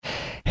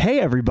Hey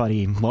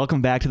everybody,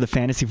 welcome back to the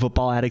Fantasy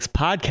Football Addicts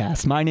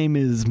podcast. My name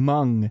is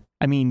my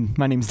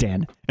name's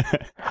Dan.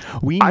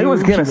 I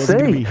was going to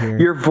say,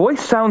 your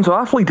voice sounds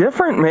awfully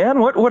different, man.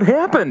 What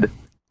happened?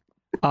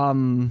 I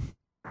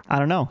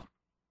don't know.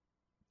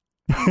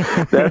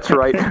 That's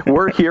right.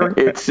 We're here.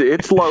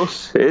 It's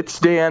Los. It's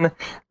Dan.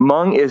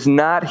 Mung is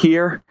not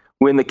here.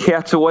 When the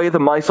cat's away, the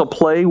mice will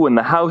play. When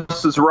the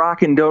house is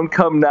rocking, don't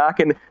come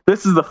knocking.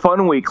 This is the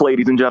fun week,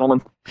 ladies and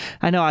gentlemen.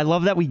 I know. I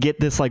love that we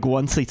get this like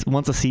once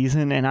a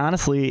season, and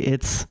honestly,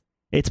 it's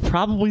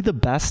probably the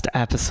best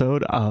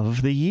episode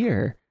of the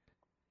year,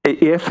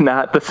 if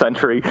not the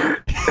century.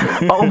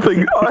 All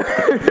things,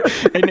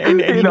 and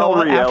in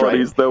all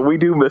realities, though, we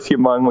do miss you,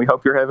 Mung. We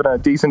hope you're having a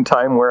decent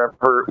time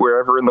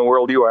wherever in the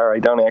world you are. I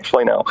don't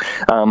actually know.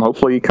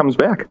 Hopefully, he comes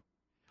back.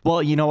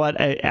 Well, you know what?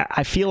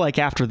 I feel like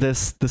after the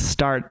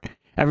start,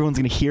 everyone's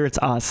going to hear it's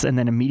us and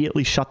then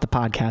immediately shut the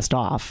podcast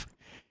off.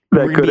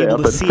 That could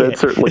happen. That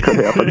certainly could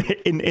happen.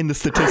 in the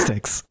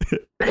statistics.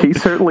 He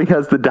certainly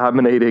has the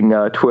dominating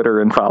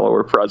Twitter and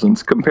follower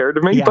presence compared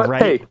to me. Yeah, but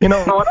right. Hey, you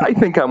know what? I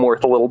think I'm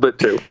worth a little bit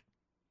too.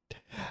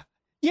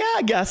 Yeah,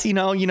 I guess, you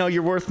know,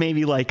 you're worth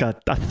maybe like a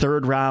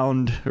third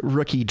round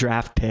rookie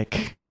draft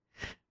pick.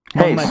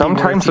 Hey,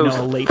 sometimes those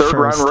third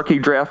round rookie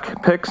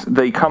draft picks,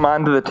 they come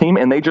onto the team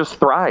and they just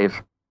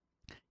thrive.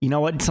 You know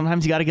what?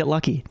 Sometimes you got to get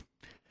lucky.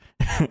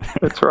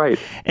 That's right.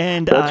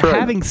 And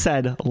having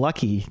said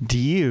lucky, do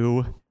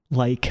you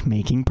like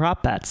making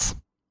prop bets?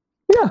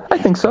 Yeah, I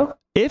think so.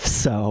 If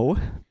so,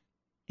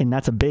 and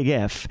that's a big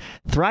if,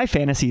 Thrive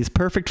Fantasy is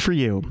perfect for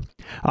you,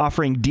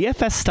 offering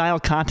DFS-style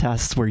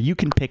contests where you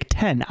can pick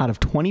 10 out of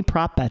 20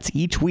 prop bets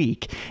each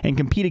week and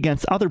compete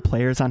against other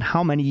players on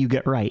how many you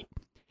get right.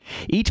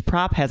 Each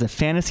prop has a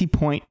fantasy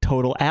point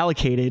total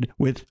allocated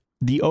with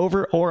the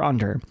over or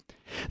under.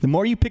 The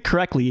more you pick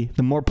correctly,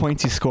 the more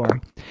points you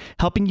score,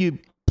 helping you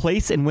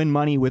place and win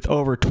money with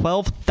over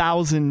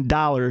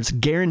 $12,000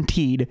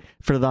 guaranteed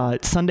for the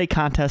Sunday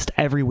contest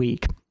every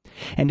week.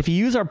 And if you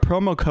use our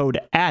promo code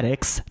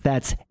ADDICTS,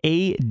 that's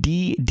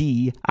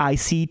ADDICTS,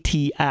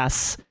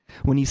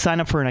 when you sign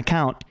up for an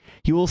account,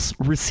 you will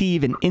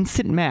receive an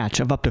instant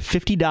match of up to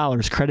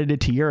 $50 credited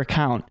to your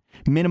account,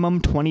 minimum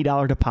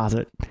 $20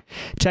 deposit.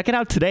 Check it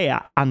out today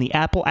on the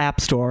Apple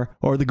App Store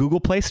or the Google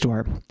Play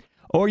Store.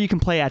 Or you can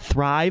play at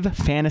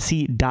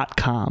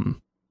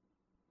thrivefantasy.com.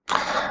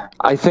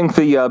 I think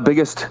the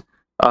biggest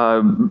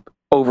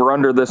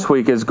over-under this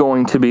week is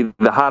going to be,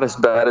 the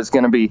hottest bet is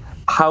going to be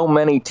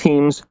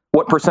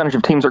what percentage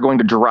of teams are going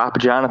to drop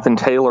Jonathan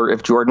Taylor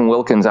if Jordan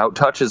Wilkins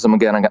out-touches him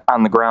again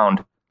on the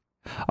ground.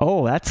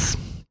 Oh,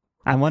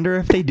 I wonder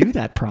if they do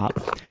that prop.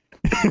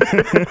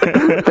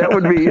 that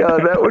would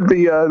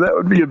be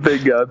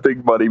a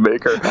big money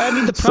maker. I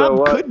mean, the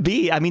prop could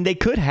be. I mean, they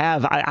could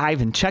have. I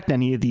haven't checked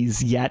any of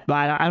these yet,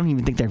 but I don't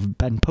even think they've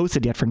been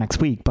posted yet for next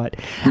week. But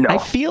no. I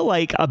feel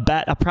like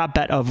a prop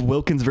bet of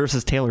Wilkins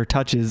versus Taylor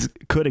touches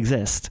could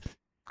exist.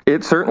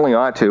 It certainly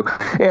ought to.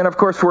 And, of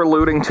course, we're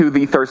alluding to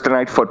the Thursday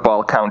Night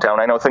Football countdown.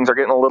 I know things are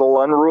getting a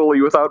little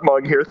unruly without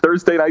Mug here.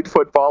 Thursday Night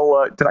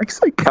Football, did I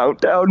say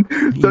countdown?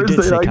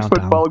 Thursday Night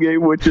Football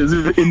game, which is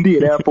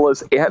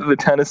Indianapolis at the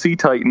Tennessee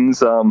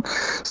Titans.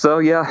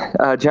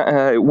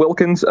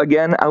 Wilkins,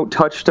 again,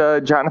 out-touched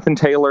Jonathan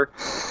Taylor.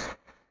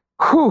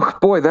 Whew,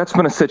 boy, that's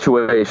been a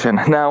situation.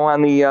 Now,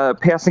 on the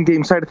passing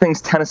game side of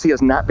things, Tennessee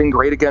has not been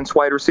great against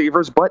wide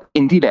receivers, but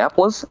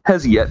Indianapolis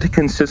has yet to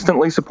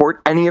consistently support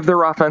any of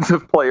their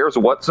offensive players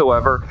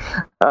whatsoever.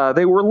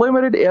 They were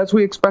limited, as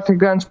we expected,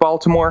 against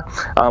Baltimore.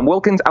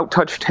 Wilkins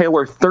outtouched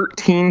Taylor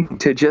 13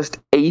 to just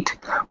 8,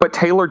 but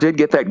Taylor did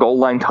get that goal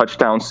line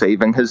touchdown,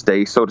 saving his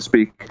day, so to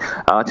speak.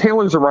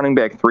 Taylor's a running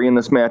back 3 in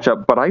this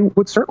matchup, but I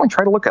would certainly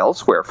try to look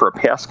elsewhere for a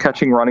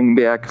pass-catching running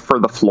back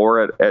for the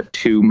floor at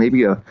 2,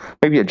 maybe a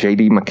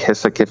J.D.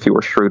 McKissick if you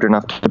were shrewd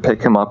enough to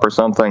pick him up or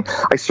something.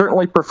 I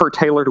certainly prefer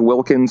Taylor to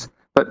Wilkins,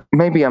 but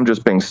maybe I'm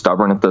just being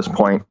stubborn at this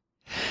point.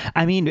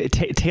 I mean,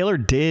 Taylor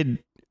did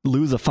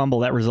lose a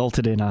fumble that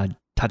resulted in a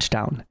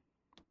touchdown.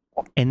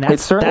 And it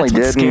certainly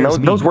did.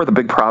 And those were the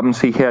big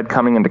problems he had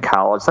coming into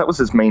college. That was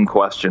his main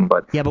question,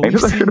 but maybe there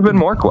should have been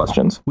more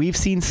questions. We've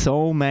seen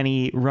so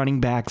many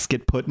running backs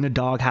get put in a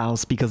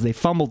doghouse because they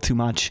fumbled too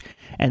much,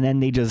 and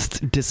then they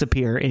just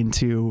disappear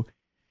into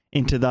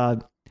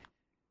the...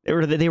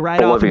 They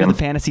ride off into the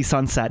fantasy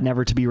sunset,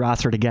 never to be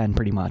rostered again,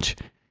 pretty much.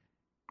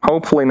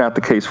 Hopefully not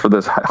the case for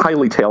this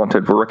highly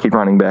talented rookie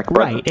running back.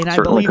 Right, and I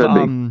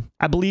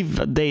believe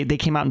they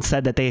came out and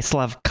said that they still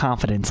have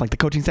confidence. Like, the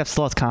coaching staff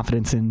still has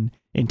confidence in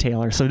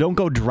Taylor, so don't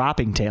go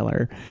dropping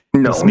Taylor.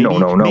 No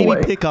maybe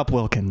way. Pick up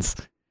Wilkins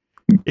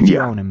if you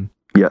own him.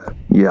 Yeah,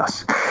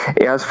 yes.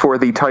 As for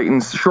the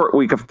Titans, short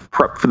week of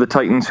prep for the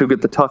Titans, who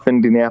get the tough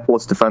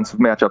Indianapolis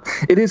defensive matchup.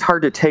 It is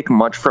hard to take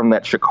much from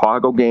that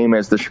Chicago game,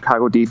 as the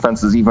Chicago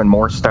defense is even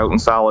more stout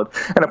and solid,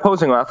 and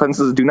opposing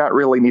offenses do not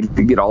really need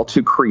to get all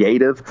too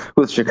creative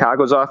with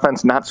Chicago's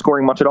offense not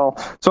scoring much at all.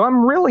 So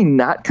I'm really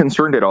not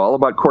concerned at all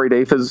about Corey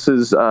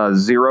Davis's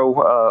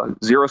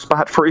zero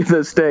spot for you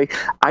this day.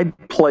 I'd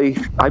play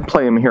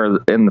him here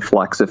in the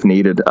flex if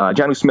needed.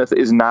 Jonnu Smith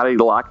is not a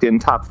locked-in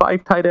top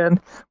 5 tight end,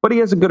 but he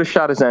has as good a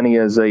shot as any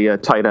as a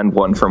tight end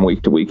one from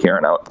week to week here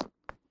and out.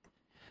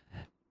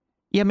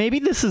 Yeah, maybe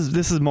this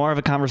is more of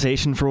a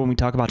conversation for when we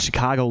talk about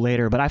Chicago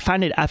later. But I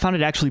found it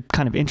actually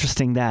kind of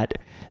interesting that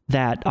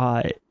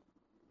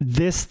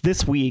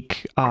this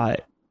week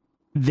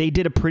they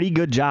did a pretty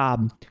good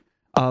job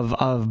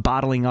of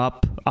bottling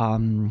up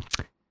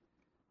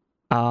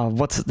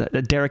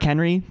Derrick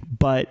Henry,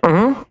 but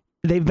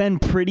they've been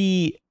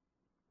pretty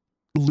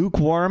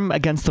lukewarm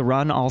against the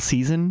run all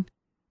season.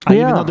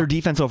 Even though their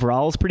defense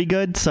overall is pretty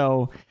good.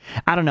 So,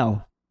 I don't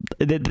know.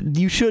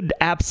 You should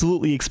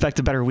absolutely expect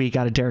a better week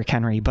out of Derrick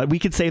Henry, but we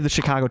could save the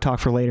Chicago talk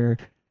for later.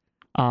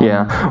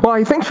 Well,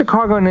 I think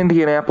Chicago and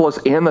Indianapolis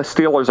and the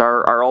Steelers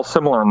are all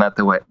similar in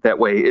that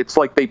way. It's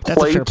like they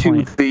play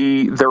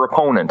to their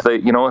opponent.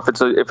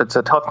 If it's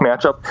a tough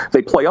matchup,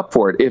 they play up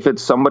for it. If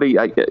it's somebody,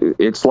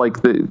 it's like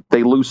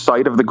they lose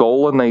sight of the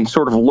goal and they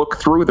sort of look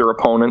through their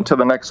opponent to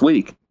the next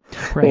week.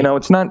 Right.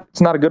 It's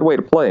not a good way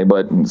to play,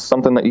 but it's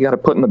something that you got to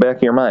put in the back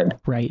of your mind.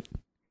 Right.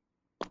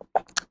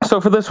 So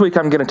for this week,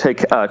 I'm going to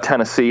take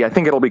Tennessee. I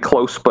think it'll be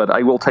close, but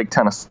I will take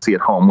Tennessee at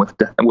home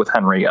with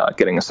Henry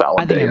getting a solid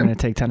day. I think I'm going to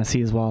take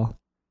Tennessee as well.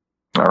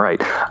 All right.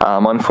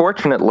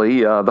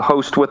 Unfortunately, the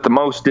host with the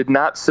most did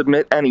not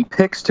submit any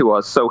picks to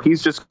us, so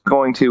he's just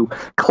going to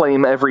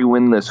claim every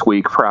win this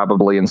week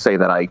probably and say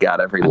that I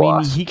got every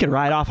loss. He could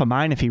ride off of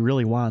mine if he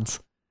really wants.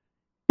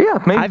 Yeah,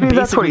 maybe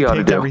that's what he ought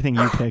to do. I've basically picked everything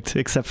you picked,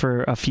 except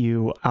for a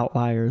few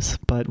outliers,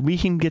 but we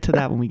can get to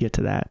that when we get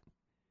to that.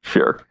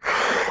 Sure.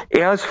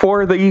 As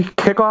for the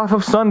kickoff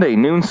of Sunday,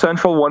 noon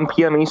Central, 1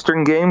 p.m.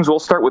 Eastern games, we'll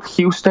start with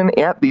Houston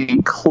at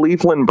the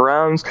Cleveland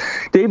Browns.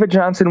 David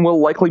Johnson will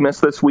likely miss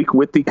this week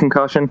with the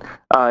concussion,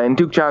 and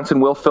Duke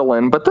Johnson will fill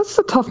in, but this is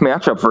a tough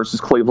matchup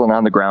versus Cleveland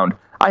on the ground.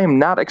 I am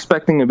not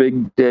expecting a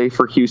big day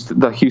for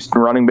the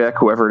Houston running back,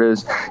 whoever it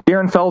is.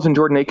 Darren Fells and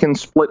Jordan Akins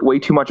split way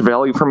too much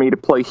value for me to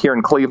play here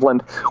in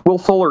Cleveland. Will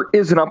Fuller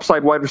is an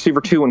upside wide receiver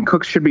too, and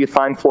Cooks should be a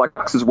fine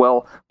flex as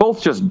well.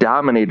 Both just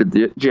dominated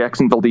the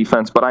Jacksonville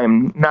defense, but I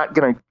am not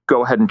going to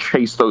go ahead and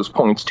chase those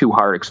points too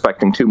hard,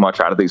 expecting too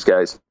much out of these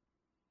guys.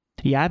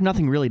 Yeah, I have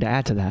nothing really to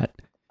add to that.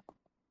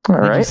 All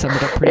right. You summed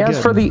it up pretty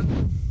good. For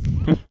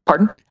the...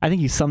 Pardon? I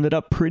think you summed it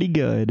up pretty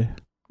good.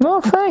 Well,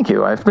 thank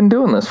you. I've been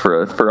doing this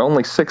for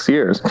only 6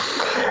 years.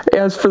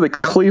 As for the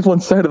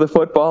Cleveland side of the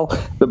football,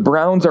 the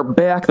Browns are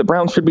back. The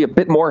Browns should be a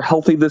bit more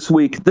healthy this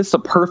week. This is a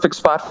perfect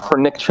spot for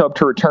Nick Chubb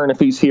to return if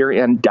he's here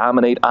and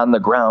dominate on the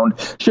ground.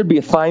 Should be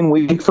a fine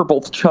week for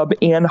both Chubb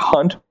and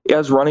Hunt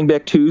as running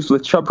back twos,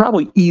 with Chubb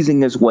probably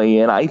easing his way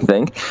in, I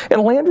think.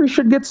 And Landry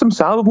should get some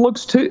solid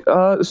looks too.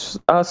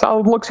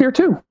 Solid looks here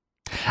too.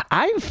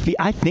 I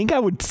think I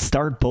would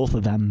start both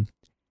of them.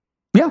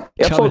 Yeah,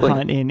 absolutely. Chubb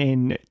and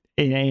Hunt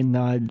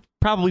in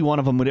probably one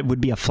of them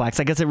would be a flex.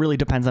 I guess it really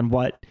depends on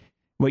what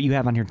you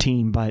have on your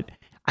team, but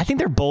I think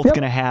they're both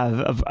going to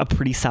have a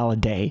pretty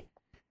solid day.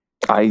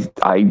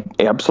 I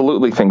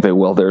absolutely think they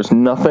will. There's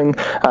nothing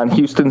on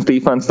Houston's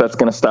defense that's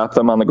going to stop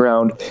them on the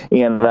ground,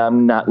 and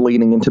I'm not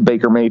leaning into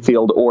Baker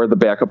Mayfield or the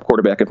backup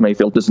quarterback if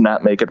Mayfield does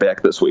not make it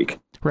back this week.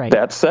 Right.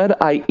 That said,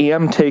 I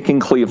am taking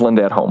Cleveland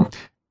at home.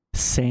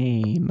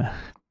 Same.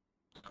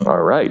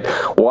 All right.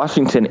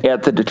 Washington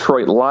at the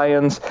Detroit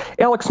Lions.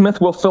 Alex Smith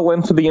will fill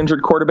in for the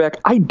injured quarterback.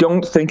 I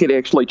don't think it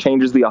actually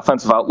changes the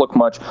offensive outlook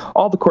much.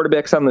 All the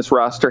quarterbacks on this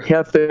roster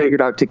have figured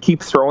out to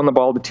keep throwing the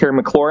ball to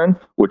Terry McLaurin,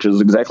 which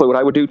is exactly what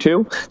I would do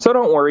too. So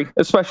don't worry,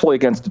 especially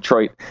against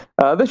Detroit.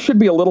 This should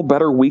be a little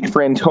better week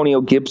for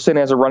Antonio Gibson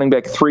as a running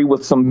back 3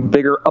 with some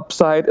bigger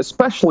upside,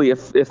 especially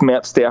if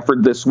Matt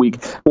Stafford this week.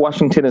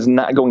 Washington is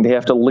not going to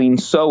have to lean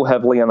so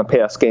heavily on the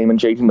pass game and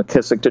J.D.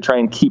 McKissic to try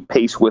and keep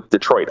pace with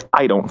Detroit,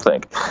 I don't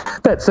think.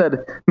 That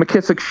said,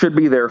 McKissic should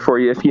be there for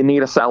you if you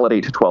need a solid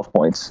 8 to 12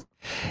 points.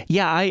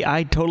 Yeah,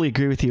 I totally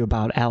agree with you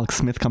about Alex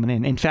Smith coming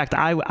in. In fact,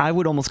 I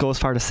would almost go as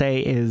far to say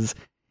is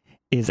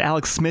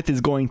Alex Smith is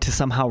going to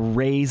somehow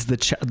raise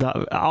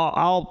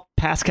all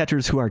pass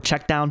catchers who are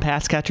check down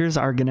pass catchers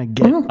are going to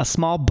get a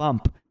small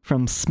bump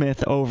from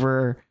Smith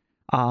over,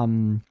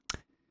 oh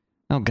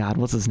God,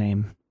 what's his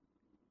name?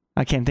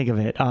 I can't think of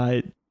it.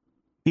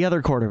 The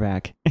other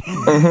quarterback.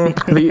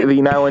 The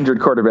now injured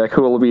quarterback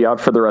who will be out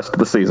for the rest of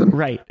the season.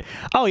 Right.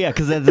 Oh, yeah,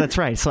 because that's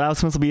right. So Alex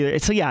Smith will be there.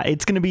 So, yeah,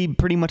 it's going to be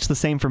pretty much the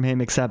same from him,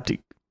 except,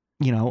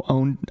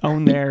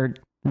 own their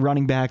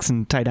running backs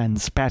and tight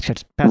ends, pass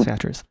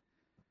catchers.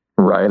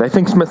 Right. I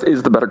think Smith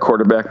is the better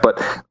quarterback,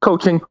 but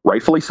coaching,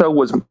 rightfully so,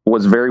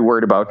 was very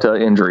worried about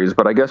injuries.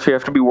 But I guess you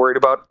have to be worried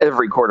about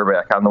every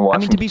quarterback on the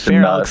Washington to be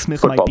fair, Alex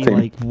Smith might be team.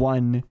 like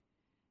one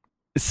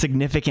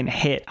significant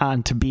hit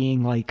onto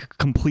being like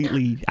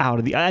completely out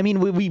of the. I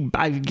mean,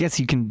 I guess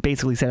you can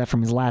basically say that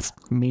from his last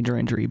major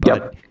injury,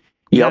 but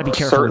you gotta be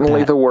careful. Certainly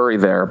with that. the worry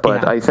there,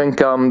 but I think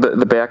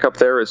the backup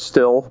there is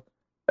still.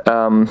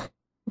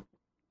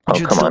 It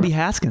should still be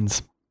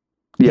Haskins.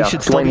 Yeah,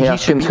 Dwayne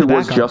Haskins, who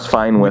was just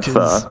fine with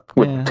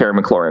Terry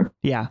McLaurin.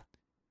 Yeah.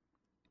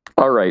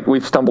 All right,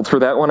 we've stumbled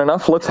through that one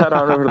enough. Let's head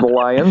on over to the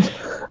Lions.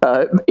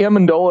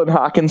 Amendola and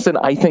Hawkinson,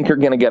 I think, are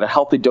going to get a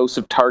healthy dose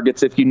of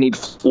targets if you need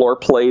floor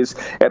plays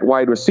at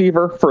wide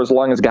receiver for as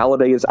long as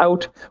Galladay is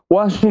out.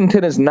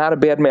 Washington is not a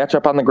bad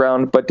matchup on the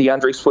ground, but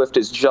DeAndre Swift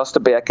is just a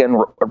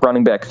back-end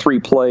running back 3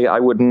 play. I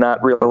would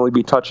not really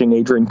be touching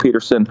Adrian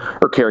Peterson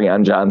or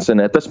Kerryon Johnson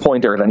at this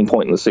point or at any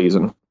point in the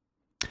season.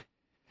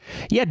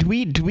 Yeah, do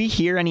we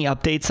hear any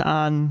updates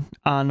on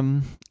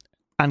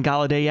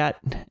Galladay yet?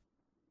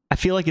 I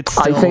feel like it's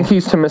still... I think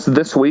he's to miss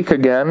this week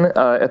again,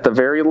 at the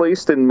very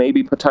least, and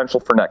maybe potential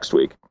for next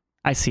week.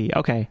 I see.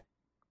 Okay.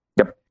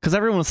 Yep. Because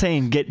everyone was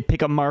saying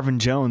pick up Marvin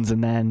Jones,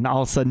 and then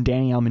all of a sudden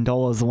Danny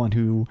Amendola is the one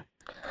who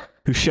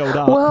showed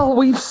up. Well,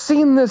 we've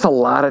seen this a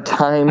lot of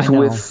times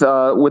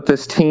with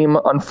this team.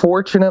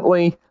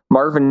 Unfortunately,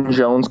 Marvin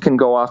Jones can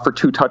go off for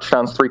 2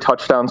 touchdowns, 3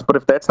 touchdowns, but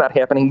if that's not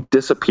happening, he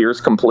disappears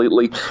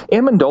completely.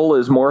 Amendola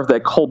is more of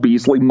that Cole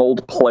Beasley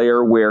mold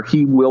player where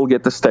he will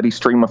get the steady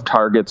stream of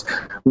targets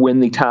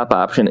when the top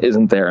option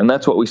isn't there, and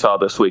that's what we saw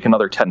this week,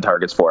 another 10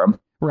 targets for him.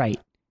 Right,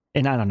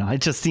 and I don't know, it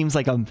just seems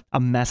like a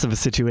mess of a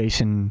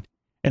situation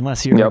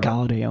unless you're a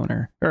Galladay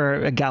owner, or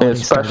a Galladay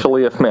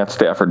especially starter. If Matt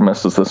Stafford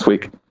misses this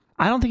week.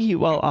 I don't think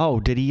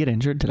did he get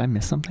injured? Did I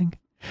miss something?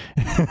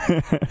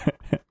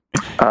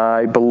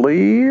 I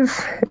believe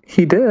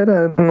he did,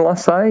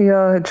 unless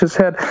I just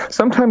had...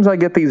 Sometimes I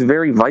get these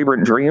very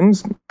vibrant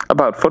dreams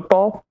about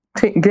football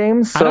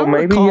games, so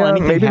maybe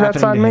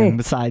that's on me.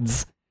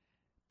 Besides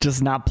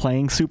just not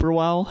playing super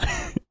well.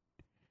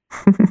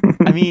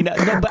 I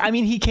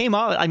mean, he came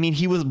out. I mean,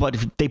 he was,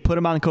 they put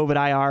him on COVID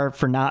IR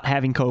for not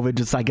having COVID,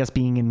 just I guess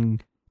being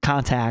in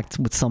contact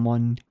with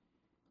someone.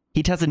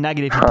 He tested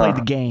negative. He played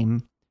the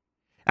game.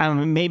 I don't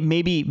know,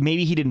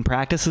 maybe he didn't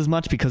practice as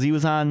much because he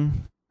was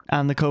on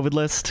the COVID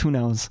list. Who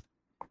knows?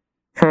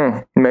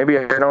 Maybe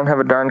I don't have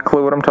a darn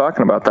clue what I'm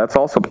talking about. That's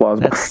also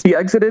plausible. He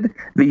exited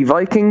the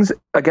Vikings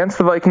against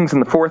the Vikings in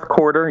the fourth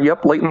quarter.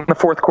 Yep, late in the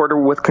fourth quarter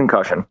with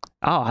concussion.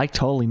 Oh, I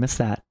totally missed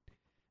that.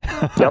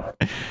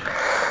 Yep.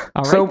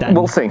 All right, so then.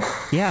 We'll see.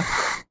 Yeah.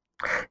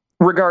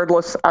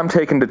 Regardless, I'm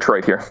taking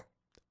Detroit here.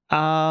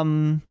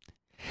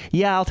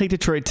 Yeah, I'll take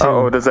Detroit too.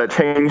 Oh, does that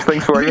change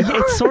things for you?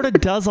 It sort of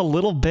does a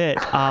little bit.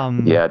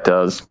 Yeah, it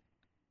does.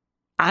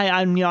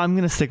 I'm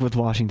going to stick with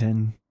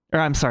Washington. Or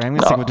I'm sorry, I'm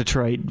going to stick with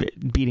Detroit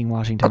beating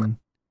Washington.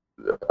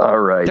 All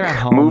right. They're at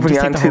home. Moving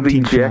Just on take to the the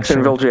home team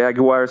Jacksonville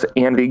Jaguars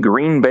and the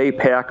Green Bay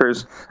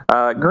Packers.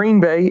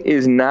 Green Bay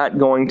is not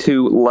going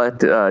to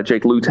let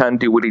Jake Luton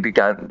do what he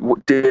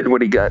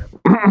did.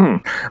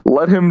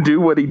 Let him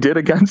do what he did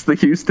against the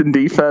Houston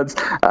defense.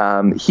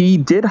 He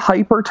did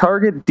hyper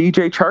target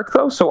DJ Chark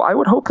though, so I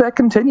would hope that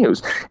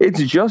continues.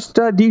 It's just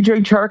DJ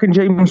Chark and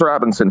James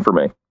Robinson for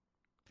me.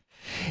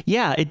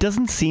 Yeah, it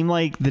doesn't seem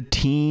like the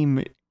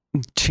team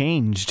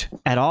changed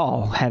at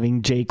all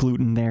having Jake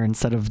Luton there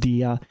instead of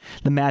the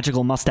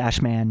magical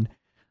mustache man.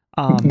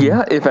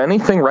 Yeah, if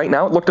anything, right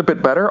now it looked a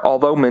bit better,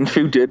 although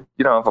Minshew did,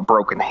 have a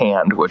broken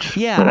hand, which...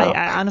 Yeah,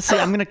 I honestly,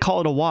 I'm going to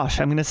call it a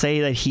wash. I'm going to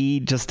say that he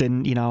just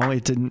didn't,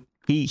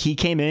 he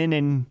came in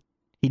and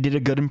he did a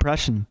good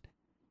impression.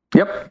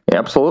 Yep,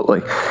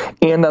 absolutely.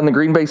 And on the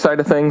Green Bay side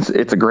of things,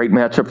 it's a great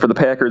matchup for the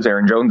Packers.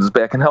 Aaron Jones is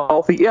back and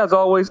healthy. As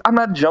always, I'm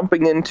not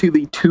jumping into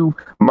the 2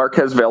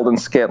 Marquez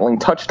Valdes-Scantling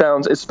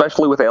touchdowns,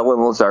 especially with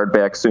Allen Lazard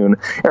back soon.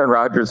 Aaron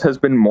Rodgers has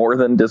been more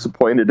than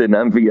disappointed in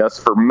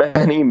MVS for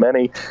many,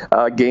 many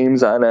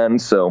games on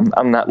end, so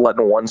I'm not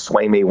letting one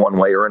sway me one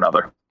way or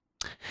another.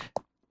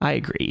 I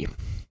agree.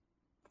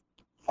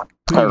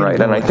 All right,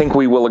 and I think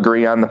we will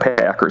agree on the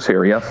Packers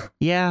here, yeah?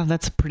 Yeah,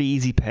 that's a pretty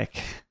easy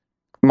pick.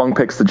 Mung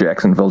picks the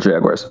Jacksonville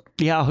Jaguars.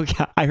 Yeah,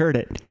 I heard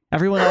it.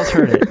 Everyone else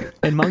heard it.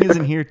 And Mung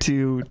isn't here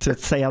to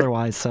say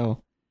otherwise,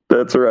 so...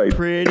 That's right.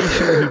 Pretty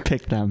sure he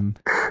picked them.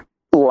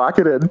 Lock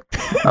it in.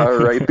 All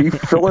right. The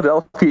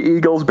Philadelphia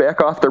Eagles back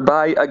off their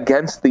bye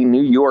against the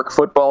New York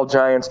Football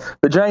Giants.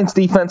 The Giants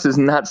defense is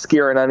not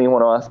scaring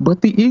anyone off, but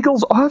the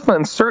Eagles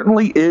offense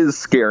certainly is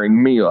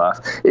scaring me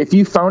off. If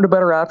you found a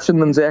better option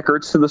than Zach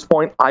Ertz to this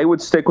point, I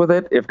would stick with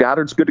it. If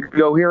Goddard's good to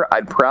go here,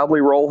 I'd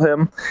probably roll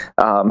him.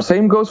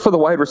 Same goes for the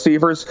wide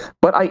receivers,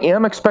 but I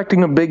am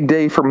expecting a big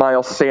day for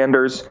Miles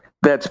Sanders.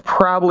 That's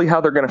probably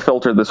how they're going to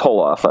filter this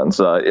whole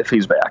offense if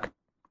he's back.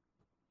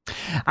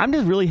 I'm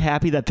just really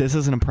happy that this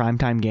isn't a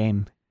primetime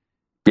game.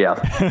 Yeah.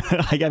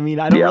 I don't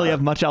really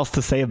have much else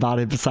to say about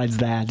it besides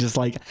that. Just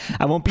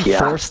I won't be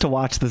forced to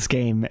watch this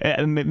game.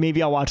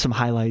 Maybe I'll watch some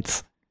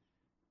highlights.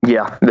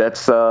 Yeah,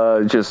 that's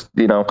just,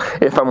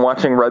 if I'm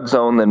watching Red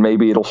Zone, then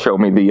maybe it'll show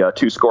me the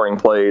 2 scoring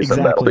plays.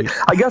 Exactly. And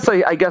that'll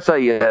be, I guess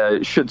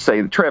I should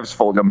say Travis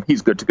Fulgham,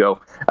 he's good to go.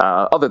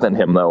 Other than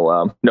him,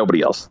 though,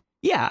 nobody else.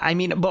 Yeah, I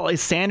mean, well,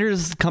 is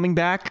Sanders coming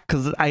back?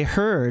 Because I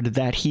heard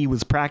that he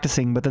was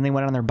practicing, but then they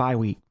went on their bye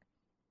week.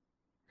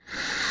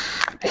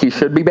 He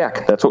should be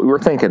back. That's what we were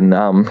thinking.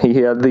 He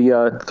had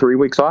the 3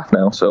 weeks off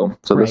now, so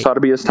Right. This ought to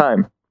be his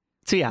time.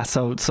 So yeah,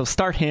 so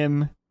start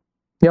him.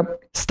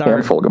 Yep.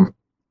 And Fulgham.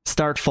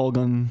 Start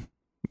Fulgham.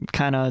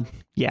 Kind of,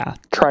 yeah.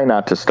 Try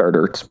not to start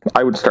Ertz.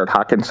 I would start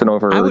Hockenson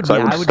over Ertz.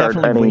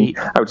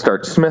 I would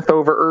start Smith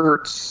over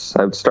Ertz.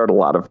 I would start a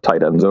lot of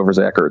tight ends over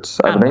Zach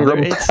Ertz. Evan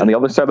Ingram on the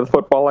other side of the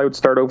football, I would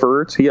start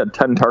over Ertz. He had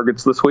 10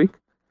 targets this week.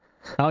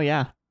 Oh,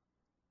 yeah.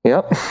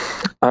 Yep.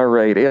 All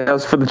right.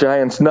 As for the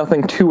Giants,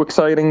 nothing too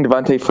exciting.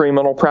 Devontae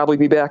Freeman will probably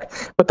be back,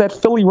 but that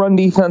Philly run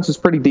defense is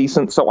pretty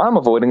decent, so I'm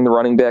avoiding the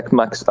running back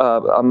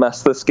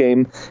mess this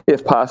game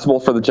if possible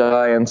for the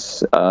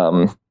Giants.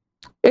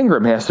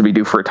 Ingram has to be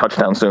due for a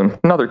touchdown soon.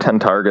 Another 10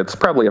 targets.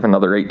 Probably have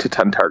another 8 to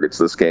 10 targets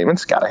this game.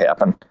 It's got to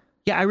happen.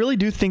 Yeah, I really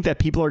do think that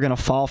people are going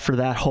to fall for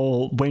that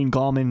whole Wayne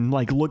Gallman,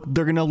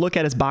 they're going to look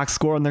at his box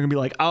score and they're going to be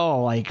like,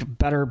 oh,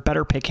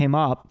 better pick him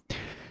up.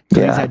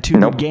 Yeah, he's had 2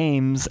 good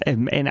games,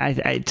 and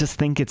I just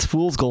think it's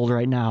fool's gold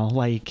right now.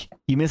 Like,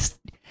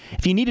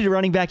 if you needed a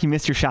running back, you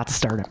missed your shot to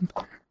start him.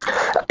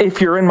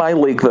 If you're in my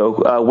league,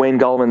 though, Wayne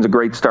Gallman's a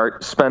great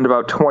start. Spend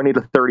about 20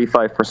 to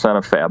 35%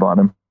 of fab on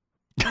him.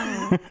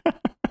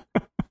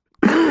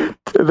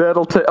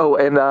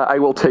 I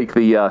will take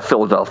the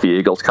Philadelphia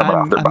Eagles coming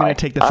off their bye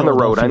on the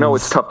road. I know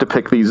it's tough to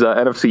pick these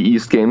NFC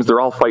East games. They're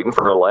all fighting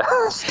for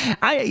last.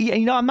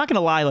 I'm not gonna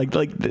lie. Like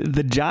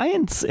the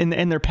Giants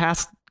in their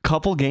past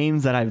couple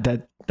games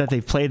that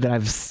they've played that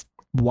I've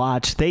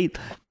watched, they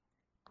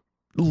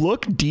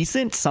look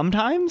decent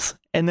sometimes,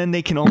 and then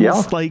they can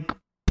almost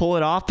pull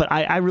it off. But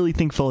I really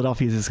think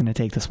Philadelphia is just going to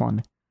take this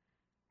one.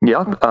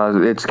 Yeah,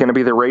 it's going to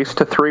be the race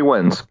to 3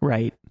 wins.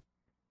 Right.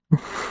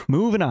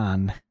 Moving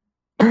on.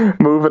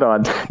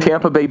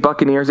 Tampa Bay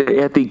Buccaneers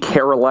at the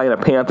Carolina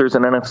Panthers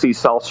in NFC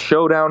South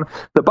showdown.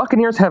 The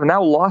Buccaneers have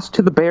now lost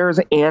to the Bears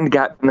and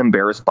gotten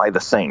embarrassed by the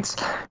Saints.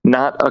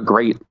 Not a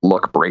great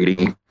look,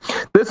 Brady.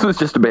 This was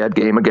just a bad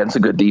game against a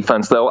good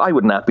defense, though. I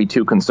would not be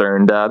too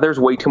concerned. There's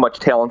way too much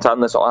talent on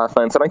this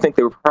offense, and I think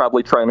they were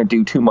probably trying to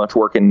do too much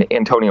work in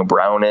Antonio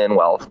Brown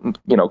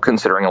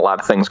considering a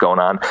lot of things going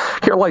on.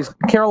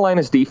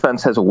 Carolina's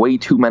defense has way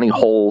too many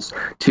holes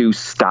to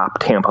stop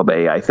Tampa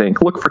Bay, I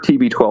think. Look for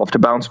TB12 to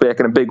bounce back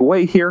in a big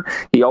way here.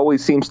 He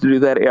always seems to do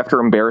that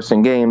after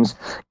embarrassing games.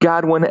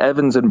 Godwin,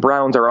 Evans, and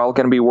Browns are all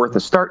going to be worth a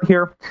start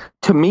here.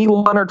 To me,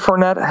 Leonard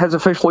Fournette has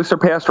officially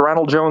surpassed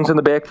Ronald Jones in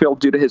the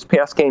backfield due to his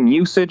pass game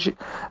usage.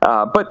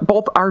 But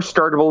both are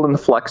startable in the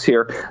flex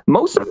here.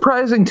 Most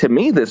surprising to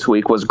me this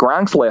week was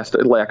Gronk's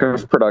lack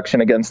of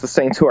production against the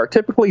Saints, who are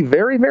typically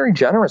very, very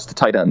generous to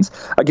tight ends.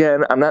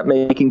 Again, I'm not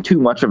making too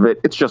much of it.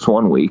 It's just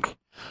 1 week.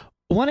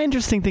 One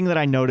interesting thing that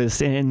I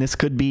noticed, and this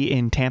could be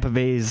in Tampa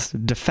Bay's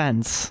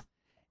defense,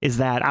 is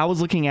that I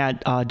was looking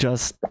at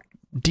just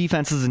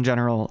defenses in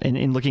general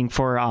and looking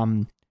for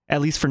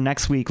at least for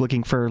next week,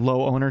 looking for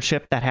low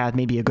ownership that had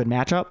maybe a good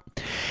matchup.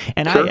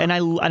 And sure.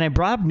 I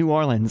brought up New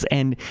Orleans,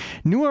 and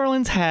New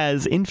Orleans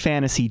has in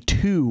fantasy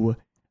 2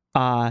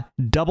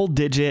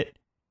 double-digit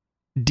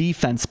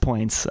defense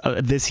points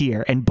this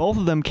year, and both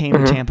of them came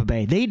to Tampa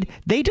Bay.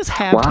 They just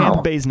have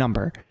Tampa Bay's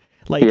number.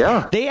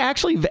 They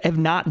actually have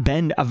not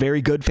been a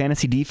very good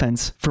fantasy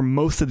defense for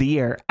most of the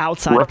year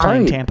outside of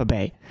playing Tampa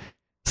Bay.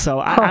 So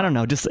I don't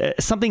know, just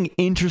something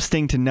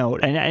interesting to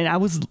note. And I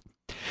was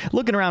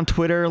looking around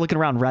Twitter, looking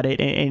around Reddit,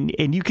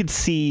 and you could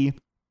see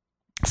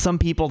some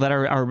people that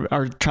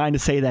are trying to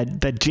say that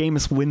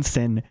Jameis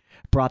Winston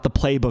brought the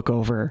playbook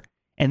over,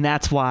 and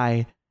that's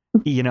why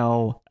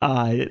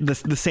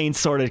the Saints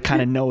sort of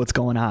kind of know what's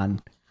going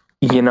on.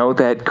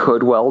 That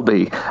could well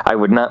be. I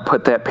would not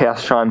put that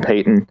past Sean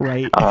Payton.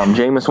 Right.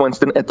 Jameis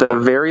Winston, at the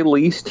very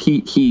least,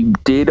 he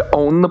did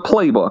own the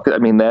playbook. I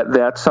mean,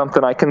 that's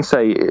something I can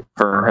say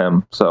for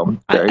him. So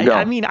there you go.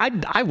 I mean,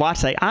 I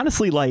watched that.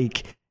 Honestly,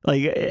 like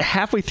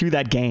halfway through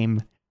that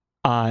game,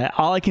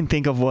 all I can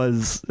think of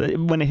was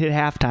when it hit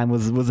halftime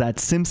was that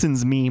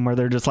Simpsons meme where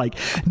they're just like,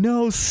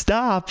 "No,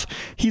 stop!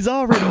 He's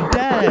already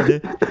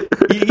dead."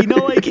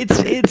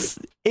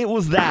 It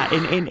was that,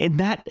 and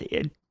that.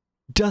 It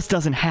just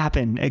doesn't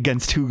happen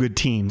against 2 good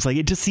teams. Like,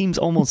 it just seems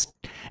almost.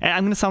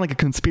 I'm going to sound like a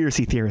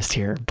conspiracy theorist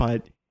here,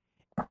 but.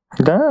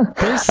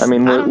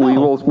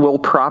 We'll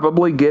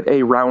probably get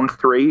a round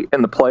 3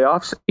 in the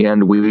playoffs,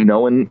 and we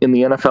know in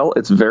the NFL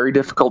it's very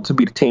difficult to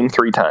beat a team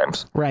 3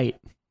 times. Right.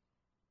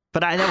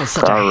 But that was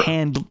such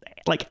a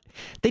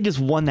they just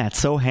won that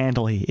so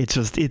handily.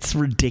 It's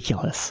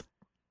ridiculous.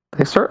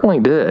 They certainly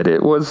did.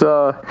 It was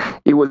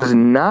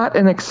not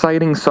an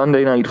exciting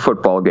Sunday night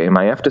football game.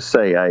 I have to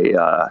say,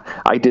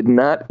 it did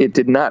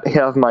not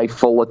have my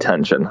full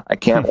attention. I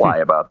can't lie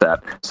about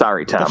that.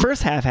 Sorry, Tom. The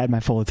first half had my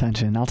full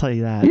attention. I'll tell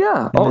you that.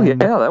 Yeah.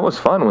 That was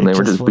fun when they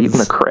were just beating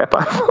the crap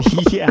out of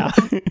them. Yeah.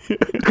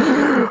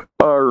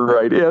 All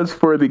right. As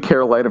for the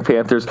Carolina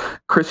Panthers,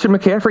 Christian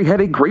McCaffrey had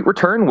a great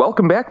return.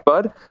 Welcome back,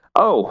 bud.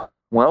 Oh,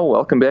 Well,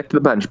 welcome back to the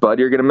bench, bud.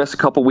 You're going to miss a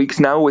couple weeks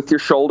now with your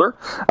shoulder.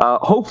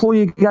 Hopefully,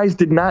 you guys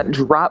did not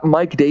drop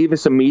Mike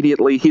Davis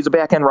immediately. He's a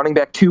back-end running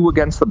back, too,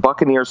 against the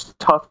Buccaneers'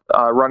 tough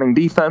running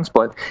defense,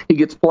 but he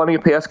gets plenty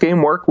of pass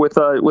game work with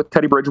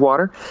Teddy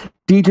Bridgewater.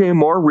 DJ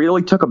Moore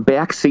really took a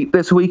back seat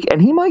this week,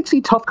 and he might see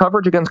tough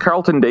coverage against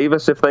Carlton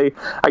Davis if they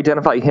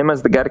identify him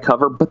as the guy to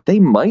cover, but they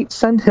might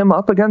send him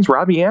up against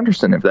Robbie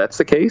Anderson. If that's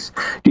the case,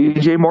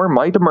 DJ Moore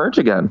might emerge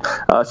again.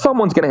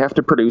 Someone's going to have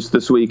to produce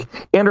this week.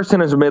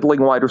 Anderson is a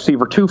middling wide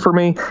receiver 2 for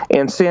me,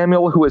 and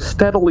Samuel, who has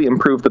steadily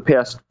improved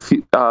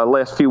the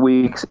last few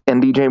weeks,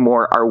 and DJ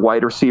Moore are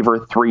wide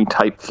receiver 3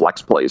 type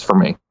flex plays for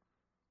me.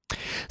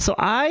 So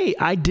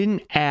I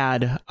didn't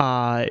add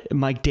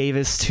Mike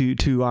Davis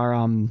to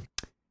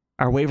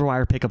our waiver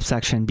wire pickup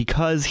section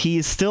because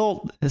he's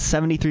still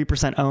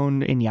 73%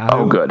 owned in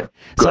Yahoo. Oh, good.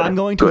 So I'm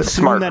going to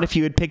assume Smart. that if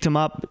you had picked him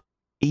up,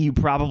 you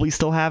probably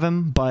still have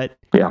him, but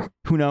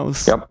who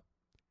knows? Yep.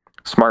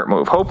 Smart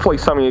move. Hopefully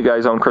some of you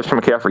guys own Christian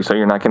McCaffrey, so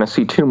you're not going to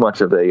see too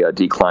much of a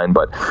decline,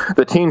 but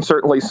the team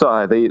certainly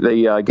saw it.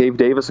 They gave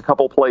Davis a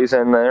couple plays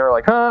in, and they were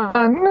like,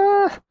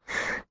 nah,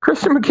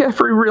 Christian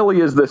McCaffrey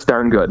really is this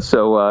darn good,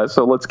 so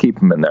let's keep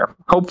him in there.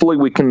 Hopefully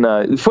we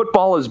can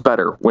football is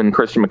better when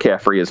Christian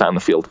McCaffrey is on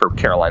the field for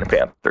Carolina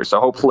Panthers, so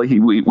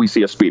hopefully we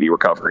see a speedy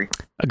recovery.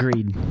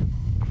 Agreed.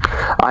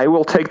 I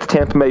will take the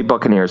Tampa Bay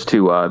Buccaneers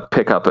to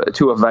pick up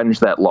to avenge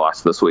that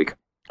loss this week.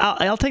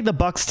 I'll take the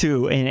Bucs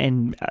too,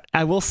 and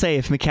I will say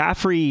if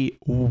McCaffrey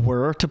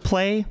were to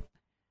play,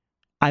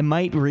 I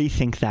might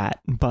rethink that,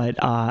 but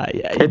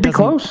it'd be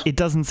close. It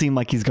doesn't seem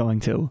like he's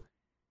going to.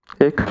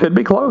 It could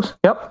be close.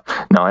 Yep.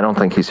 No, I don't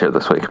think he's here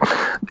this week.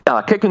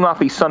 Kicking off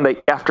these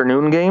Sunday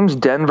afternoon games,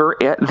 Denver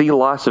at the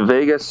Las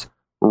Vegas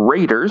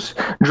Raiders.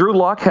 Drew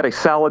Lock had a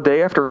solid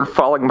day after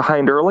falling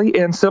behind early,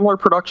 and similar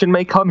production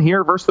may come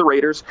here versus the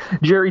Raiders.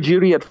 Jerry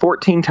Jeudy had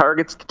 14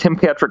 targets to Tim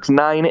Patrick's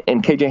 9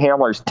 and KJ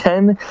Hamler's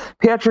 10.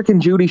 Patrick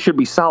and Jeudy should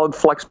be solid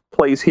flex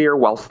plays here,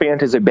 while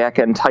Fant is a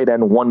back-end tight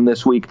end 1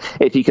 this week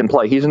if he can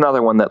play. He's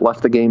another one that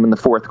left the game in the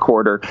fourth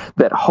quarter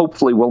that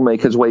hopefully will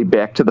make his way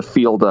back to the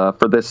field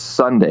for this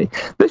Sunday.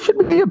 This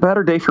should be a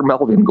better day for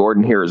Melvin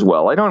Gordon here as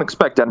well. I don't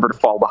expect Denver to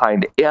fall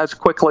behind as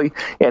quickly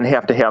and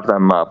have to have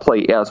them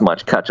play as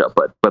much catch-up,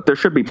 but there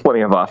should be plenty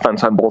of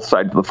offense on both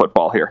sides of the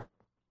football here.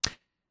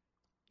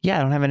 Yeah,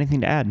 I don't have anything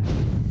to add.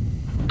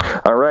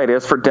 All right,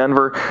 as for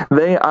Denver,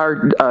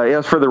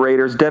 as for the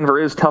Raiders, Denver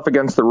is tough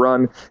against the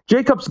run.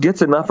 Jacobs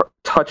gets enough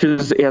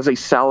touches as a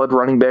solid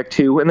running back,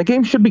 too, and the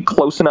game should be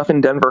close enough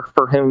in Denver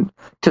for him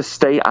to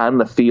stay on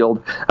the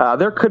field.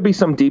 There could be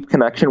some deep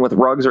connection with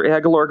Ruggs or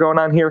Aguilar going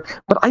on here,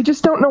 but I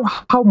just don't know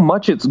how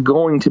much it's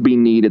going to be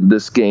needed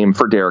this game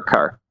for Derek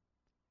Carr.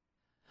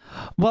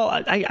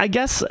 Well, I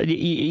guess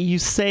you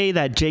say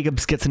that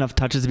Jacobs gets enough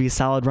touches to be a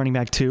solid running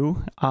back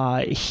too.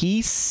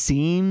 He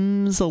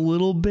seems a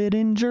little bit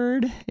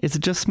injured. Is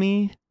it just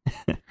me?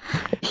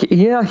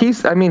 Yeah,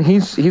 he's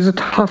a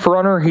tough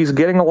runner. He's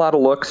getting a lot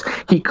of looks.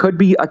 He could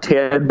be a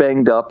tad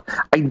banged up.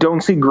 I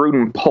don't see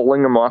Gruden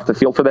pulling him off the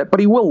field for that, but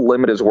he will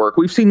limit his work.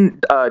 We've seen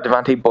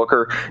Devontae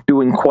Booker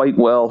doing quite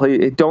well.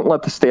 Don't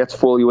let the stats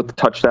fool you with the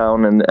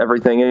touchdown and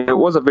everything. It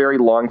was a very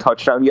long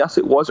touchdown. Yes,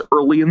 it was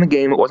early in the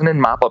game. It wasn't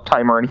in mop-up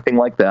time or anything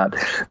like that.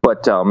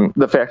 But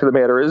the fact of the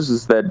matter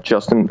is that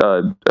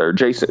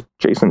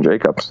Jason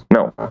Jacobs.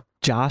 No.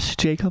 Josh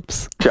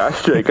Jacobs?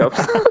 Josh Jacobs.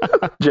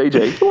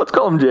 JJ. Let's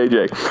call him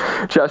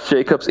JJ. Josh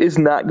Jacobs is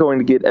not going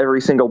to get every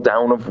single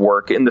down of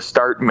work in the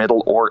start,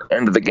 middle, or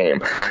end of the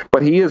game.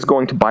 But he is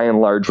going to, by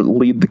and large,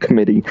 lead the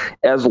committee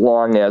as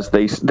long as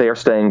they are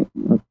staying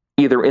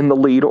either in the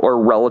lead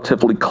or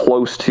relatively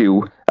close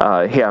to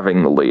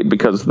having the lead,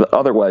 because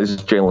otherwise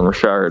Jalen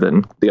Richard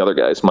and the other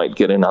guys might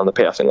get in on the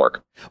passing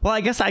work. Well,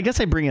 I guess I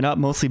bring it up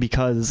mostly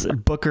because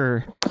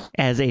Booker,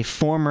 as a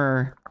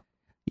former,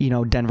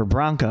 Denver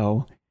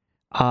Bronco,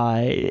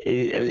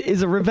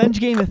 is a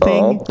revenge game a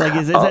thing? Like,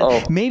 is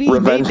it maybe?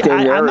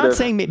 I'm not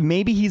saying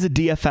maybe he's a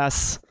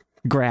DFS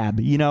grab.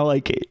 Yeah,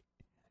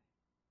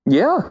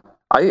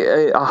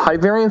 a high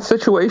variance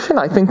situation.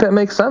 I think that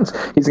makes sense.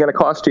 He's going to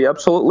cost you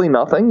absolutely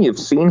nothing. You've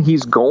seen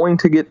he's going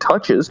to get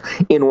touches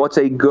in what's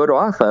a good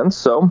offense,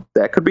 so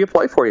that could be a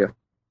play for you.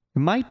 It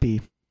might be.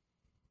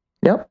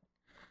 Yep.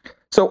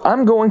 So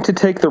I'm going to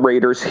take the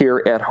Raiders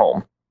here at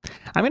home.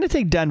 I'm going to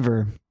take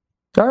Denver.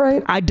 All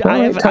right.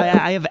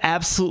 I have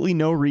absolutely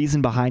no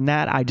reason behind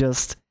that. I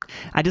just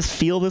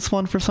feel this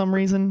one for some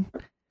reason.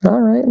 All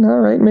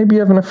right. Maybe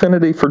you have an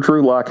affinity for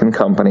Drew Lock and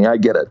company. I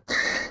get it.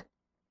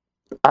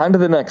 On to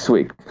the next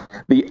week.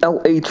 The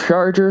LA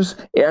Chargers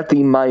at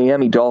the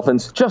Miami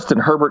Dolphins. Justin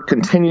Herbert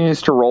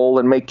continues to roll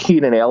and make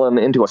Keenan Allen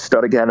into a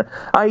stud again.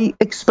 I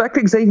expect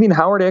Xavier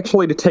Howard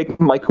actually to take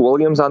Mike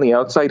Williams on the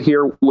outside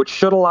here, which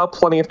should allow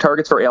plenty of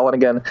targets for Allen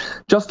again.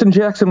 Justin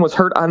Jackson was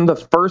hurt on the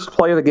first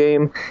play of the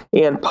game,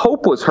 and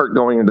Pope was hurt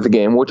going into the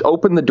game, which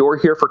opened the door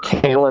here for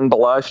Kalen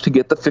Ballage to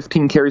get the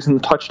 15 carries and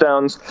the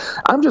touchdowns.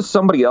 I'm just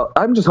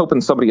hoping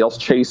somebody else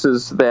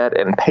chases that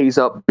and pays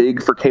up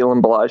big for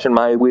Kalen Ballage in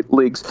my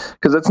leagues,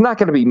 because it's not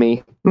going to be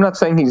me. I'm not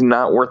saying he's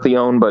not worth the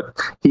own, but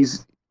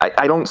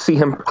I don't see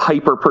him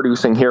hyper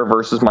producing here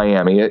versus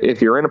Miami.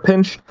 If you're in a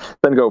pinch,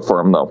 then go for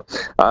him, though.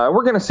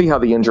 We're going to see how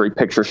the injury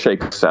picture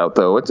shakes out,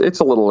 though. It's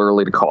a little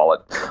early to call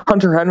it.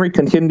 Hunter Henry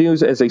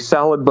continues as a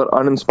solid but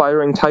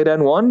uninspiring tight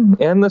end one,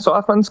 and this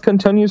offense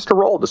continues to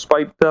roll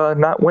despite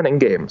not winning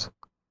games.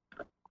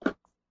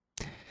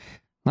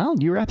 Well,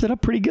 you wrapped it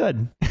up pretty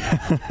good.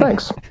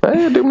 Thanks.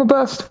 I do my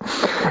best.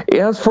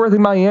 As for the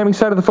Miami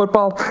side of the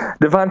football,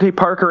 Devontae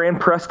Parker and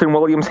Preston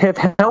Williams have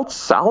held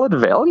solid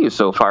value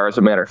so far, as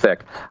a matter of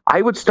fact.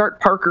 I would start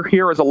Parker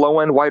here as a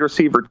low-end wide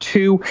receiver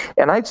 2,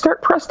 and I'd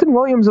start Preston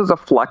Williams as a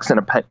flex in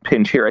a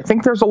pinch here. I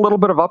think there's a little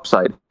bit of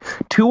upside.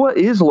 Tua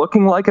is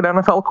looking like an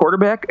NFL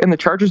quarterback, and the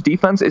Chargers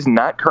defense is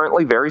not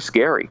currently very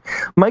scary.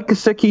 Mike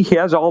Gesicki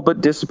has all but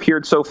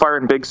disappeared so far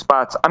in big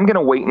spots. I'm going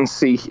to wait and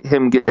see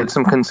him get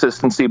some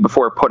consistency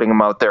before putting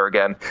him out there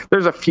again.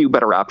 There's a few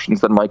better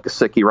options than Mike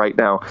Gesicki right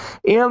now.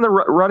 And the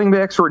running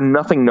backs were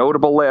nothing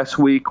notable last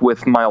week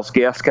with Myles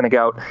Gaskin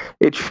out.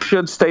 It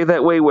should stay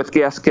that way with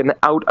Gaskin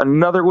out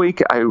another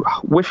week. I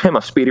wish him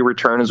a speedy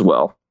return as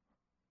well.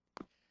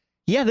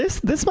 Yeah,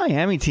 this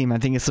Miami team, I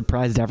think, has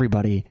surprised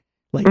everybody.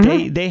 Like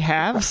they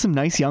have some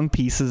nice young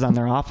pieces on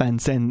their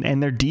offense,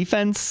 and their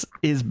defense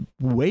is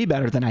way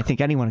better than I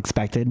think anyone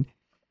expected.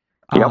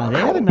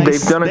 Yep.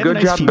 They've done a good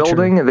job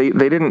building.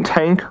 They didn't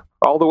tank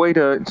all the way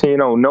to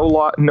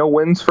no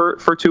wins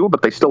for Tua,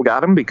 but they still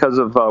got him because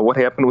of what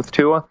happened with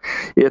Tua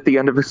at the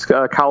end of his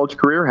college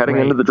career heading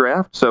into the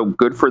draft. So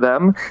good for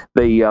them.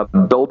 They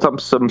built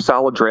up some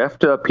solid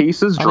draft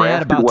pieces,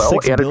 drafted well,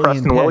 added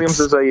Preston Williams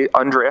as a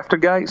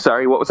undrafted guy.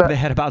 Sorry, what was that? They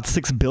had about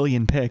 6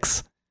 billion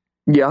picks.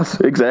 Yes,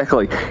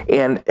 exactly.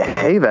 And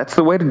hey, that's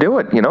the way to do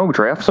it.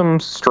 Draft some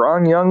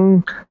strong,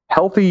 young,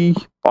 healthy,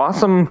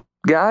 awesome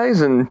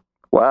guys. And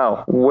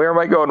wow, where am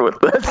I going with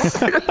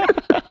this?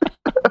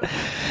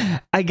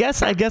 I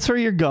guess where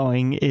you're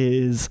going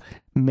is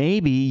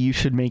maybe you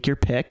should make your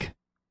pick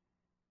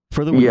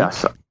for the week.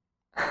 Yes.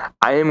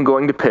 I am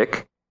going to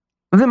pick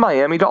the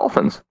Miami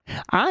Dolphins.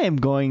 I am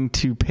going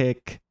to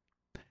pick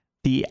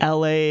the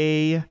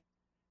LA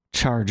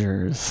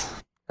Chargers.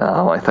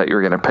 Oh, I thought you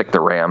were going to pick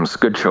the Rams.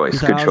 Good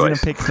choice. I was going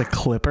to pick the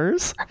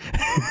Clippers.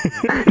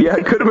 Yeah,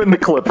 it could have been the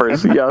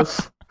Clippers.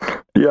 Yes.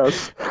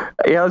 Yes.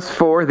 As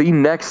for the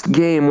next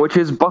game, which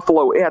is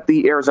Buffalo at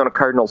the Arizona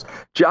Cardinals,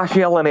 Josh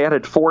Allen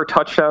added 4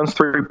 touchdowns,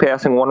 3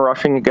 passing, 1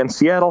 rushing against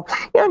Seattle,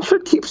 and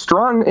should keep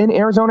strong in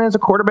Arizona as a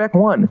quarterback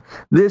 1.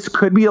 This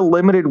could be a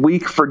limited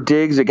week for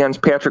Diggs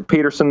against Patrick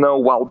Peterson, though,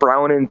 while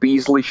Brown and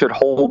Beasley should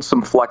hold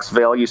some flex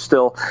value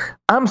still.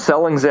 I'm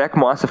selling Zach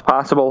Moss if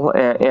possible,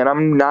 and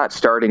I'm not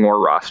starting or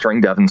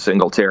rostering Devin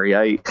Singletary.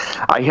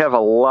 I have a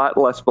lot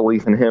less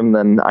belief in him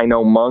than I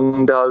know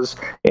Mung does,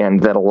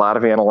 and that a lot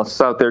of analysts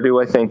out there do,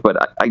 I think,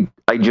 but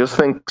I just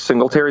think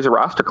Singletary's a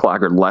roster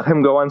clogger. Let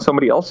him go on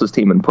somebody else's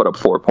team and put up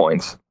 4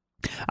 points.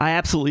 I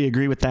absolutely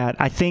agree with that.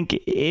 I think,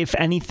 if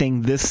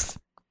anything, this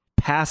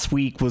past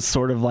week was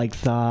sort of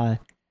like the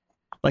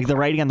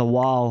writing on the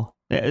wall.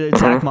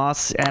 Zach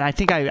Moss, and I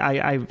think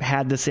I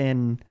had this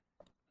in.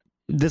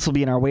 This will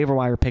be in our waiver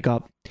wire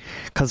pickup,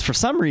 because for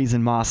some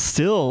reason Moss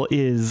still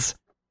is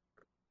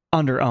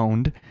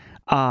under-owned.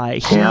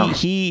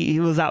 He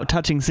was out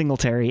touching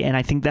Singletary, and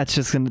I think that's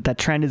just that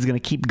trend is going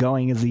to keep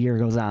going as the year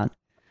goes on.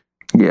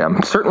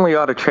 Yeah, certainly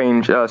ought to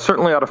change.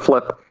 Certainly ought to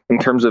flip in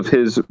terms of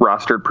his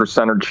rostered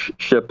percentage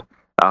ship.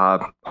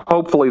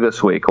 Hopefully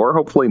this week, or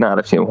hopefully not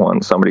if you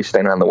want somebody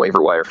staying on the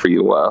waiver wire for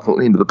you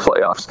into the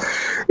playoffs.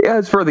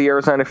 As for the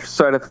Arizona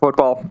side of the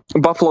football,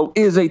 Buffalo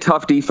is a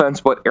tough defense,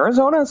 but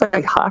Arizona is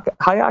a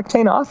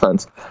high-octane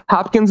offense.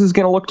 Hopkins is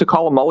going to look to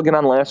call a mulligan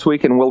on last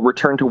week and will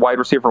return to wide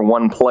receiver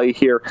 1 play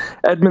here.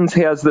 Edmonds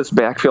has this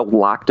backfield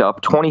locked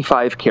up,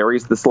 25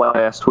 carries this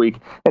last week,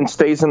 and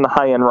stays in the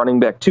high-end running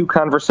back 2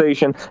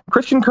 conversation.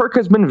 Christian Kirk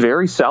has been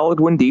very solid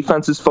when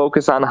defenses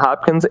focus on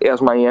Hopkins,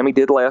 as Miami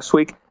did last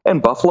week,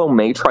 and Buffalo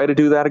may try to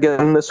do that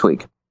again this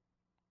week.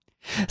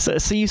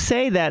 So you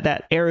say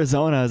that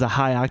Arizona is a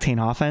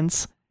high-octane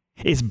offense.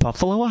 Is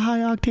Buffalo a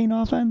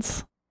high-octane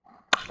offense?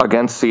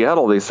 Against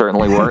Seattle, they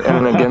certainly were,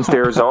 and against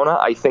Arizona,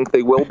 I think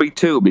they will be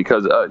too.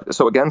 Because they're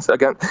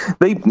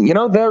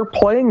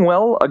playing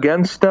well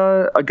against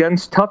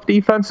tough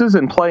defenses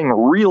and playing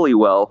really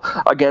well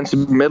against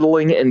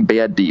middling and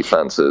bad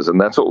defenses, and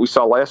that's what we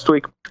saw last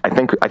week. I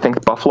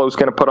think Buffalo's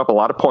going to put up a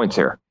lot of points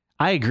here.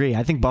 I agree.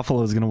 I think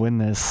Buffalo is going to win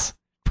this.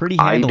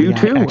 I do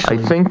too. Actually.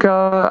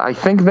 I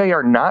think they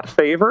are not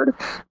favored,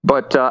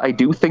 but I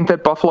do think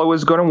that Buffalo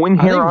is going to win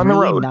here on the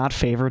road. Not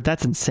favored?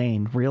 That's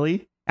insane.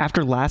 Really?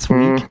 After last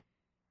week?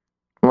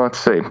 Let's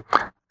see.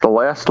 The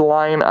last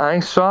line I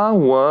saw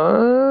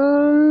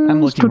was...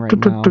 I'm looking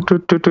right now.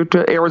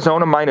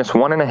 Arizona minus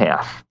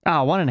 1.5. Oh,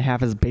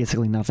 1.5 is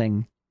basically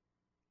nothing.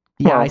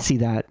 Yeah, I see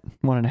that.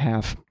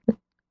 1.5.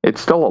 It's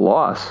still a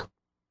loss.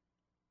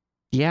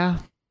 Yeah.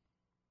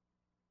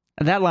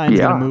 That line's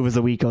going to move as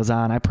the week goes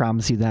on. I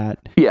promise you that.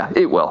 Yeah,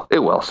 it will. It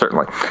will,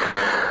 certainly.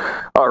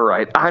 All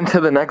right, on to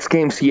the next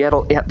game,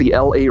 Seattle at the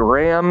LA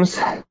Rams.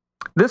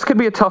 This could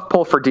be a tough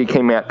pull for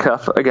DK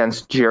Metcalf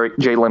against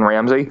Jalen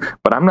Ramsey,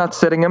 but I'm not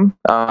sitting him.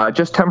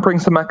 Just tempering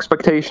some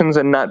expectations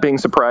and not being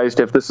surprised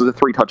if this is a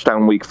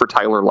 3-touchdown week for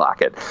Tyler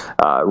Lockett.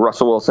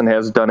 Russell Wilson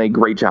has done a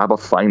great job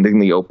of finding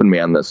the open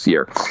man this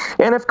year.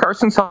 And if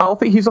Carson's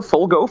healthy, he's a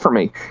full go for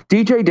me.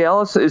 DJ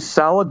Dallas is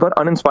solid but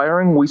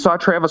uninspiring. We saw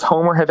Travis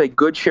Homer have a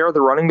good share of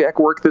the running back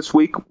work this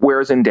week,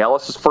 whereas in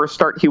Dallas's first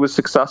start, he was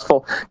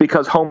successful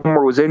because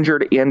Homer was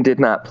injured and did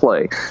not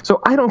play.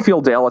 So I don't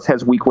feel Dallas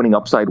has week-winning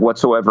upside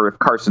whatsoever if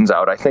Carson's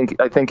out. I think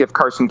if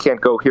Carson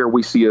can't go here,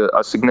 we see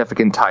a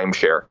significant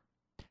timeshare.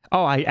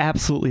 Oh, I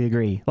absolutely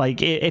agree.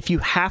 Like, if you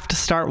have to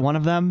start one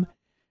of them,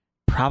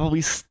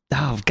 probably,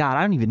 I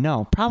don't even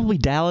know. Probably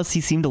Dallas.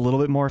 He seemed a little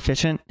bit more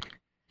efficient.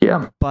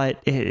 Yeah.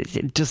 But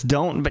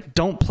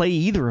don't play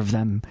either of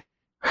them.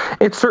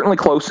 It's certainly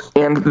close,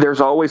 and there's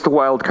always the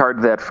wild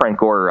card that Frank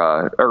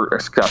Gore,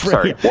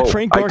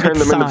 Frank Gore I turned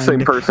them into the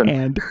same person.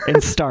 And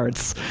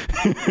starts.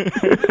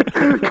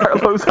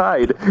 Carlos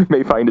Hyde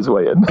may find his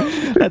way in.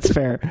 That's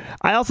fair.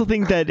 I also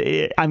think that,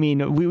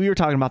 we were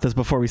talking about this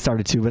before we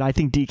started too, but I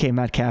think DK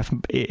Metcalf,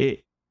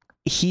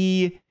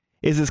 he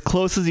is as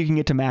close as you can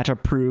get to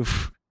matchup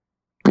proof.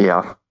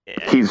 Yeah,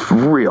 he's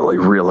really,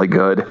 really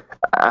good.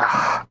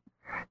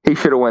 He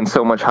should have went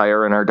so much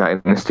higher in our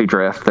dynasty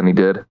draft than he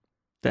did.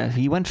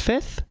 He went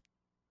 5th?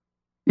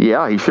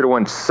 Yeah, he should have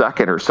went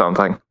 2nd or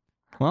something.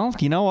 Well,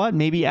 you know what?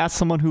 Maybe ask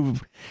someone who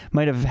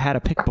might have had a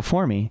pick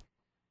before me.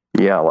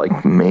 Yeah,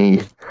 like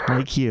me.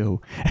 Like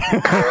you.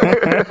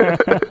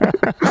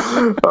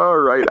 All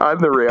right, on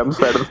the Rams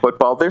side of the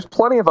football, there's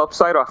plenty of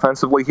upside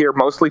offensively here,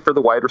 mostly for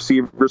the wide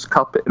receivers,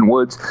 Kupp and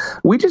Woods.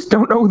 We just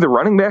don't know who the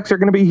running backs are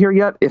going to be here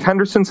yet. If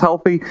Henderson's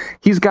healthy,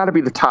 he's got to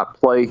be the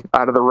top play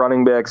out of the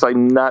running backs.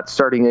 I'm not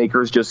starting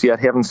Akers just yet.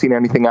 Haven't seen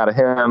anything out of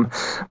him.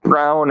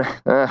 Brown,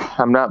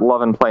 I'm not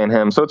loving playing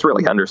him, so it's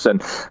really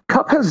Henderson.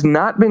 Goff has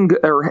not been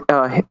good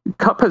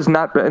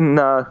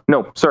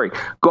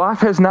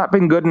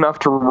enough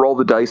to roll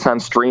the dice on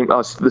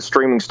the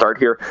streaming start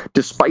here,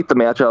 despite the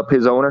matchup.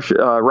 His ownership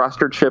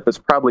rostership is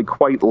probably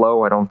quite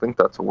low. I don't think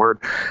that's a word,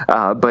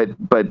 but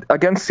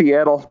against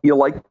Seattle, you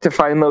like to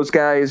find those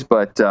guys.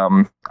 But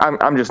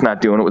I'm just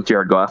not doing it with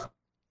Jared Goff.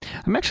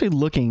 I'm actually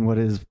looking what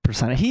his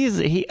percentage.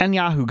 He on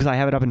Yahoo, because I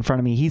have it up in front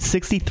of me. He's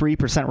 63%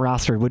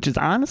 rostered, which is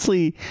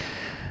honestly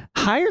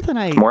higher than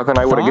I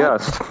would have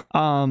guessed.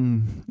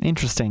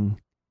 Interesting.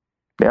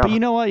 Yeah. But you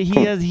know what?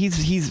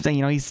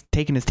 He's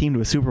taken his team to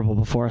a Super Bowl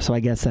before, so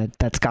I guess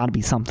that's got to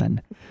be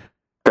something.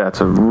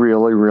 That's a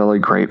really, really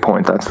great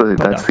point. That's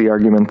the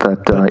argument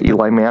that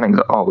Eli Manning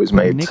always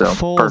made. Nick so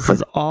Foles perfect.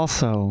 has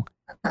also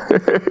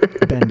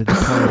been to the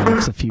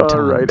playoffs a few times.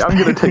 All right, I'm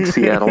going to take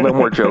Seattle. No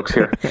more jokes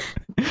here.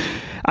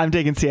 I'm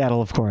taking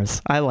Seattle, of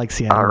course. I like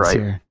Seattle this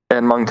year.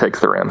 And Mung takes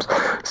the Rams.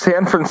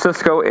 San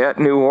Francisco at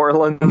New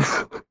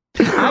Orleans.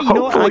 You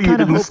know what? I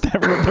kind of hope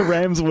that the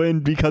Rams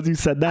win because you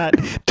said that,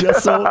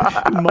 just so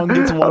Mung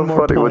gets one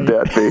more funny point.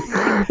 Would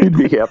that be? You'd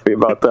be happy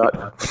about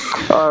that.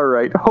 All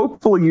right.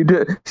 Hopefully you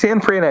did. San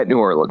Fran at New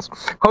Orleans.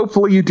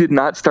 Hopefully you did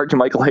not start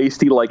JaMychal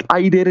Hasty like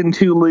I did in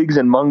 2 leagues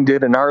and Mung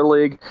did in our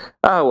league.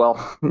 Oh,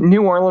 well.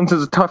 New Orleans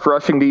is a tough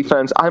rushing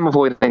defense. I'm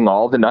avoiding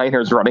all the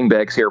Niners running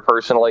backs here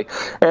personally.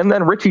 And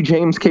then Richie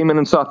James came in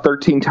and saw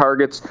 13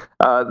 targets.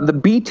 The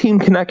B-team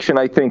connection,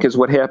 I think, is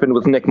what happened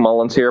with Nick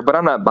Mullins here, but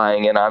I'm not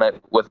buying in on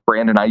it with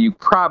Brandon Ayuk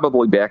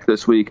probably back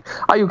this week.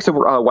 Ayuk's a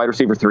wide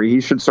receiver 3. He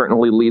should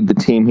certainly lead the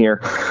team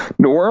here.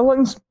 New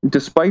Orleans,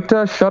 despite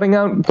shutting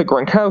out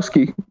Gronk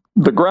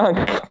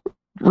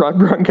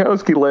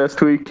Gronkowski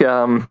last week,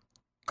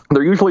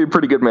 they're usually a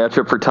pretty good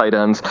matchup for tight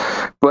ends.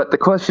 But the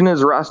question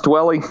is Ross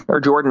Dwelly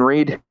or Jordan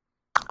Reed?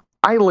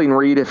 I lean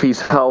Reed if he's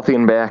healthy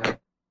and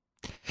back.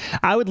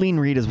 I would lean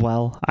Reed as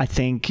well. I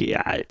think,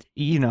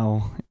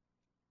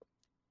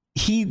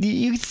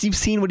 you've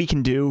seen what he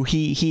can do.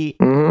 He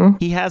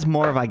has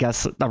more of, I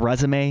guess, a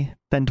resume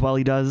than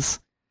Dwelly does.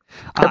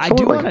 I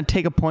do want to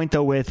take a point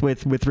though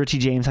with Richie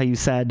James, how you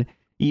said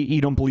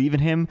you don't believe in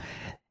him.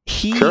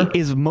 He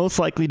is most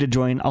likely to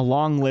join a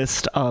long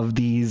list of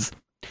these,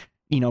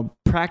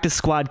 practice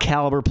squad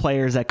caliber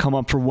players that come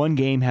up for one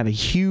game, have a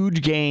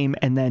huge game,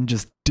 and then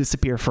just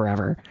disappear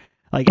forever.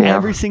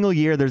 Every single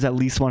year, there's at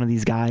least one of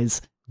these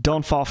guys.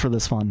 Don't fall for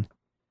this one.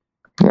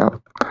 Yeah.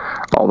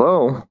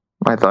 Although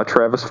I thought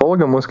Travis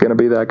Fulgham was going to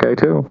be that guy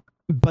too.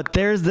 But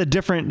there's the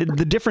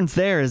difference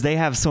there is they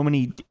have so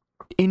many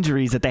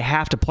injuries that they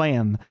have to play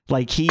him.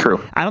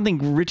 True. I don't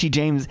think Richie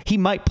James, he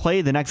might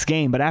play the next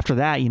game, but after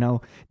that,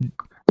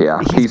 yeah,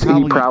 he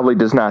probably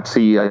does not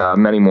see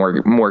many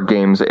more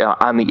games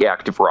on the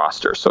active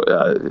roster. So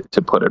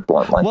to put it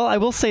bluntly. Well, I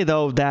will say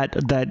though that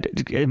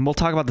and we'll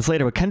talk about this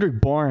later, but Kendrick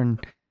Bourne,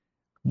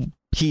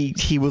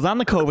 he was on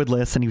the COVID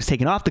list and he was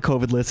taken off the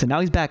COVID list and now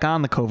he's back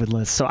on the COVID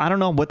list. So I don't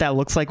know what that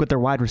looks like with their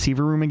wide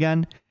receiver room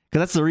again, because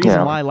that's the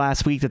reason why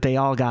last week that they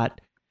all got,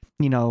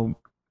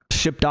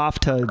 shipped off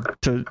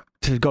to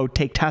go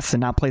take tests and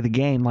not play the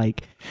game.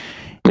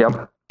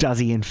 Does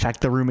he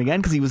infect the room again?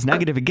 Because he was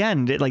negative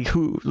again.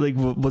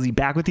 Was he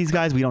back with these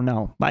guys? We don't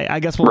know. I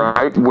guess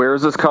right. Where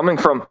is this coming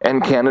from?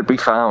 And can it be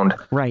found?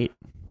 Right.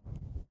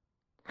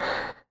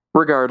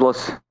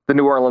 regardless, the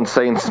New Orleans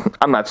Saints,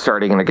 I'm not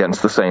starting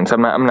against the Saints.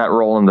 I'm not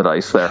rolling the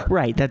dice there.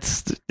 Right.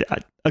 That's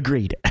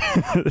agreed.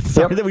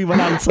 Sorry that we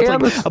went on such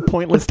a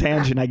pointless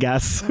tangent, I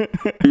guess.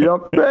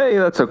 Yep. Hey,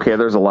 that's okay.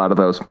 There's a lot of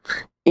those.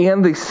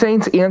 And the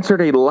Saints answered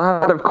a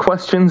lot of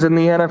questions in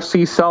the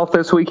NFC South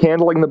this week,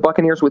 handling the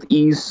Buccaneers with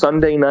ease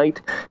Sunday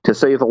night, to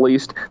say the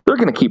least. They're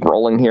going to keep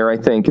rolling here, I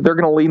think. They're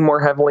going to lean more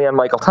heavily on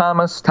Michael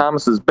Thomas.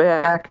 Thomas is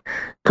back.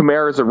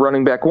 Kamara's a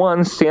running back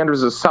one.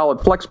 Sanders is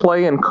solid flex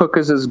play, and Cook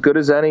is as good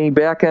as any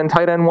back end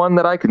tight end one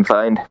that I can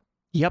find.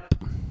 Yep.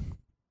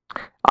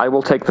 I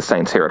will take the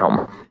Saints here at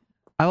home.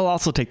 I will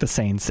also take the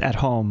Saints at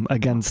home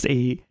against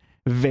a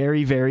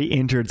very, very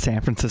injured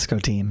San Francisco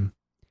team.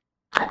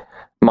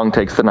 Mung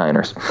takes the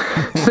Niners.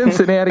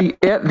 Cincinnati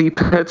at the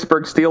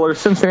Pittsburgh Steelers.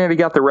 Cincinnati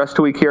got the rest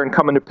week here and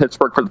coming to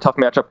Pittsburgh for the tough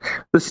matchup.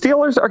 The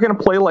Steelers are going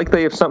to play like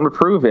they have something to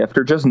prove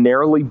after just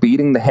narrowly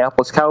beating the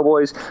hapless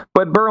Cowboys,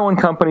 but Burrow and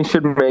company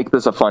should make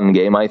this a fun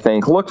game, I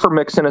think. Look for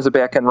Mixon as a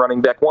back-end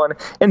running back one,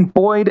 and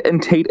Boyd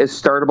and Tate as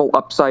startable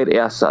upside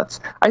assets.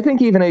 I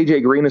think even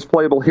A.J. Green is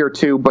playable here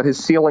too, but his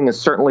ceiling is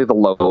certainly the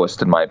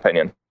lowest in my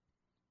opinion.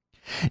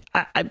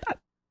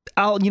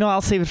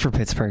 I'll save it for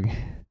Pittsburgh.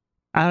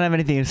 I don't have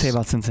anything to say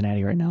about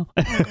Cincinnati right now.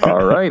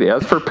 All right.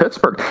 As for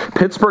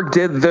Pittsburgh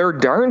did their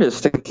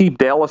darndest to keep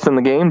Dallas in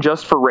the game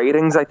just for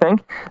ratings, I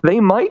think. They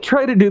might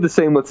try to do the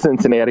same with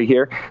Cincinnati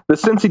here. The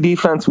Cincy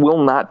defense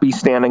will not be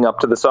standing up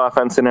to this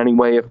offense in any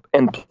way,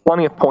 and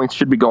plenty of points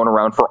should be going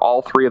around for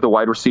all three of the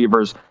wide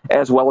receivers,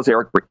 as well as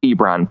Eric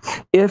Ebron.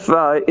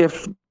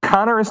 If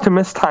Connor is to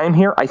miss time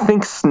here, I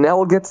think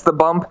Snell gets the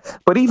bump,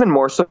 but even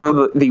more so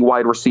the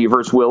wide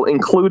receivers will,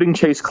 including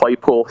Chase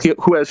Claypool,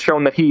 who has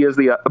shown that he has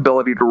the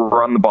ability to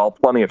run the ball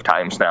plenty of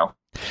times now.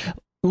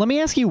 Let me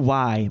ask you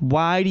why.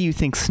 Why do you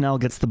think Snell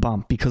gets the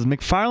bump? Because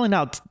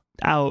McFarland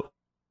out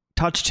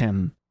touched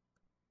him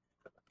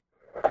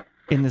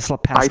in this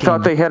past game. I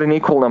thought they had an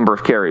equal number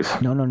of carries.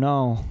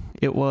 No.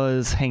 It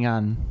was, hang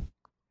on.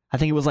 I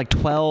think it was like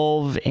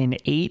 12 and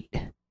 8.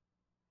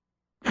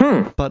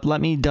 But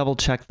let me double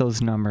check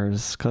those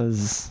numbers,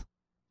 because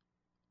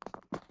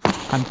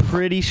I'm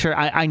pretty sure.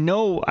 I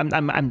know.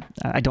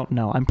 I don't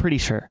know. I'm pretty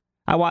sure.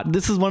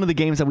 This is one of the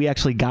games that we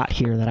actually got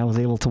here that I was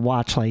able to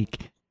watch. Actually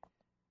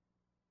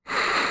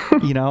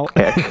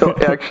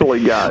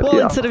got. Well,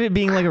 yeah. Instead of it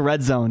being like a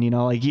red zone,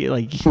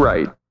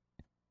 right.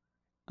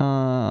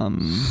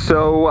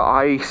 So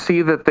I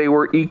see that they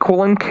were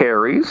equal in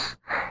carries,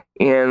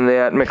 and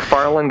that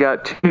McFarland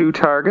got 2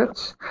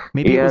 targets,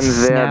 Maybe and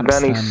that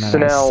Benny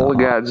Snell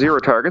got 0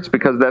 targets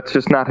because that's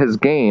just not his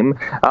game.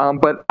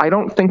 But I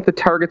don't think the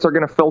targets are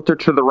going to filter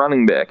to the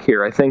running back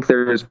here. I think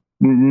there's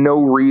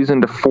no reason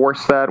to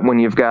force that when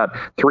you've got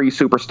 3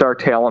 superstar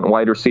talent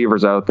wide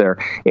receivers out there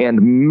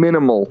and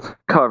minimal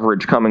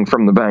coverage coming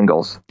from the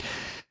Bengals.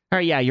 All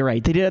right, yeah, you're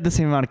right. They did have the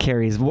same amount of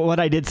carries. What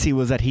I did see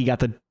was that he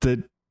got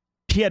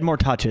he had more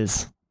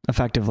touches,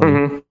 effectively.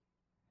 Mm-hmm.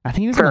 I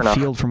think he was in the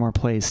field for more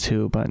plays,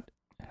 too, but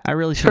I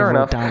really should have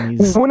wrote down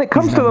these. When it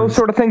comes to those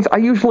sort of things, I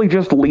usually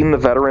just lean the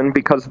veteran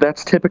because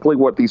that's typically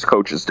what these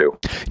coaches do.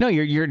 No,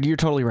 you're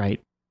totally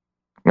right.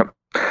 Yep.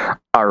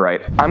 All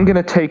right. I'm going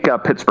to take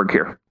Pittsburgh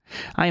here.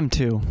 I am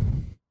too.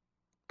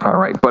 All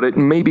right, but it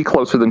may be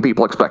closer than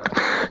people expect.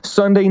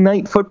 Sunday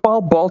night football,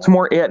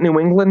 Baltimore at New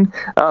England.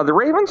 The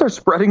Ravens are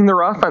spreading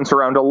their offense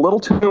around a little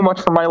too much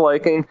for my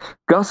liking.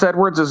 Gus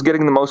Edwards is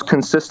getting the most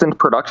consistent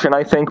production,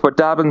 I think, but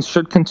Dobbins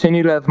should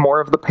continue to have more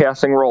of the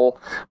passing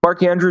role.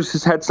 Mark Andrews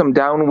has had some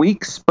down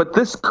weeks, but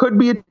this could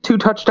be a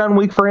 2-touchdown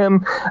week for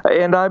him,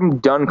 and I'm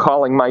done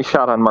calling my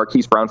shot on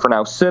Marquise Brown for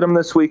now. Sit him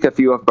this week if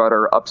you have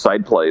better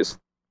upside plays.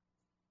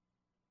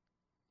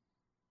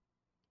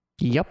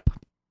 Yep.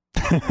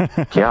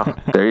 Yeah,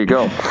 there you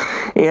go.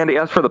 And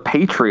as for the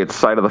Patriots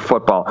side of the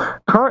football,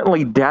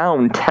 currently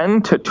down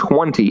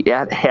 10-20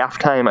 at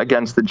halftime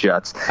against the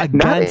Jets.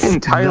 Not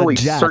entirely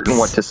certain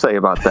what to say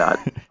about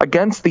that.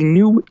 Against the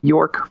New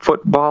York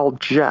Football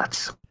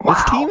Jets. Wow.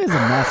 This team is a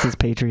mess, this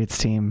Patriots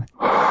team.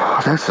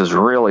 This is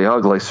really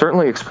ugly.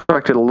 Certainly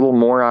expected a little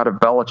more out of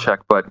Belichick,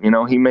 but,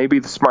 he may be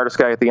the smartest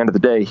guy at the end of the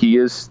day. He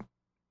is,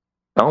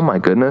 oh my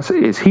goodness,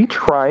 is he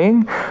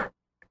trying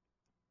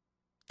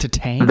to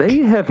tank? They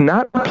have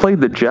not played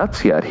the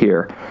Jets yet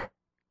here.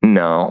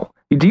 No.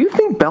 Do you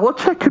think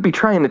Belichick could be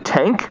trying to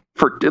tank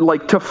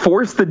to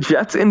force the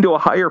Jets into a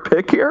higher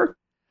pick here?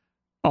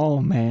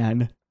 Oh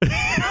man.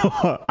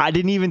 I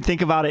didn't even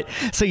think about it.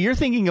 So you're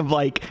thinking of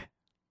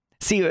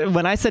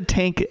when I said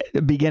tank at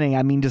the beginning,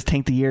 I mean just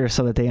tank the year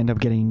so that they end up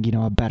getting,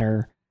 a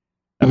better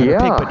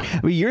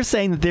pick. But you're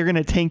saying that they're going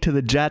to tank to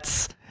the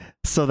Jets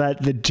so that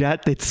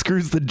it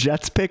screws the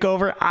Jets pick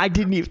over. I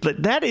didn't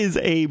even. That is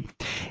a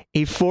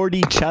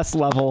 4D chess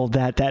level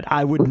that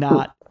I would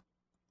not.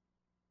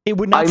 It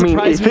would not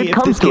surprise me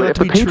if this came out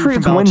to be true. If the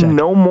Patriots win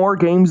no more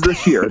games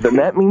this year, then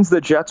that means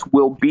the Jets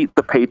will beat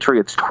the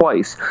Patriots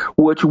twice,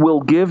 which will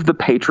give the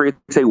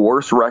Patriots a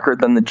worse record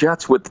than the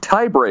Jets with the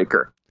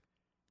tiebreaker.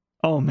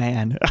 Oh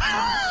man.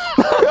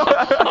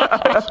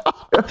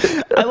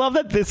 I love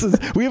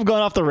that we have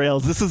gone off the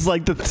rails. This is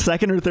like the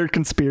second or third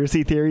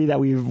conspiracy theory that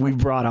we've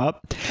brought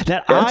up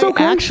that That's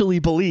okay. actually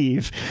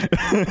believe.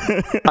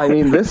 I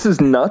mean, this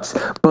is nuts,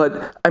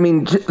 but I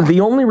mean, the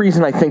only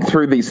reason I think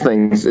through these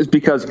things is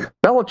because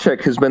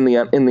Belichick has been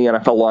in the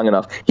NFL long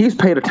enough. He's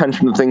paid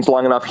attention to things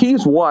long enough.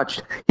 He's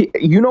watched,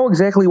 you know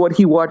exactly what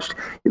he watched.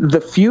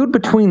 The feud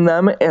between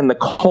them and the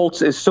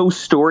Colts is so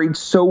storied,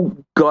 so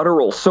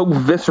guttural, so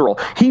visceral.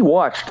 He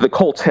watched the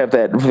Colts have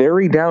that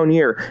very down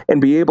year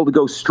and be able to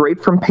go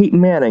straight from Peyton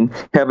Manning,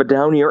 have a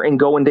down year, and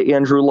go into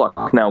Andrew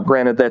Luck. Now,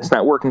 granted, that's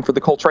not working for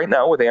the Colts right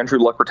now with Andrew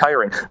Luck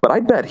retiring, but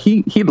I bet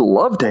he'd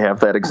love to have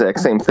that exact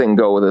same thing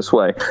go this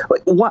way.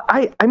 Like,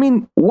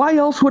 why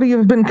else would he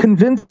have been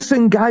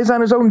convincing guys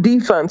on his own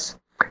defense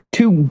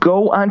to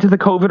go onto the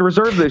COVID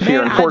reserve this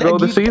year and forego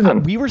the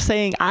season? We were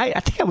saying, I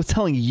think I was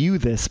telling you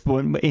this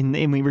when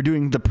we were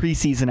doing the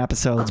preseason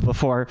episodes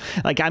before.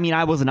 Like, I mean,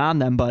 I wasn't on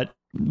them, but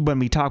when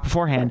we talked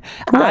beforehand,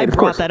 right, I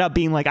brought that up,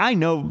 being like, I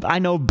know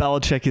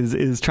Belichick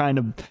is trying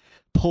to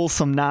pull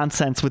some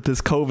nonsense with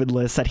this COVID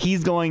list, that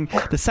he's going,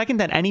 the second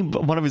that any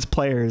one of his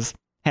players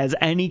has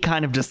any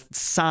kind of just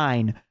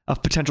sign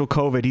of potential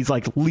COVID, he's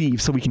like,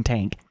 leave so we can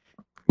tank.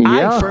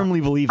 Yeah, I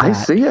firmly believe that.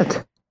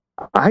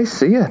 I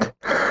see it.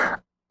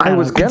 I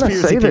was going to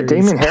say that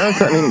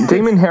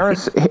Damien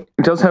Harris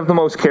does have the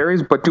most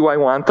carries, but do I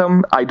want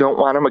them? I don't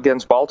want him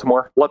against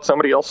Baltimore. Let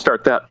somebody else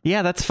start that.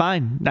 Yeah, that's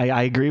fine.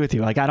 I agree with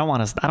you. Like, I don't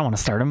want to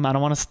start him. I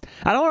don't want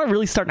to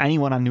really start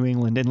anyone on New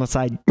England unless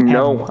I have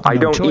no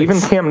don't. Choice.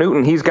 Even Cam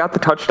Newton, he's got the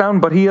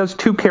touchdown, but he has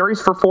 2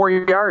 carries for 4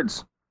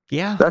 yards.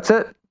 Yeah. That's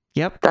it.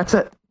 Yep. That's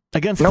it.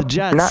 Against the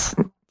Jets.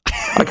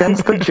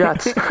 Against the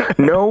Jets.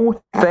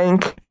 No,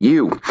 thank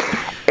you.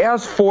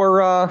 As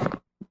for,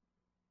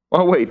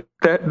 oh wait,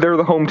 they're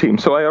the home team,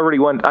 so I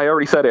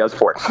already said as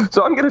for.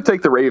 So I'm going to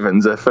take the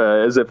Ravens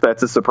as if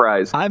that's a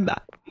surprise.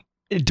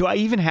 Do I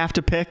even have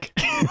to pick?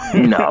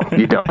 No,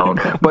 you don't.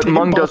 But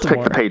Mung does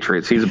pick the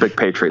Patriots. He's a big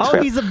Patriots fan.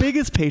 Oh, he's the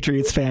biggest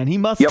Patriots fan. He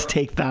must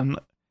take them.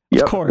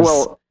 Yep. Of course.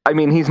 Well, I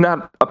mean, he's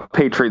not a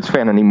Patriots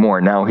fan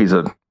anymore. Now he's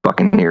a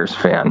Buccaneers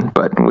fan,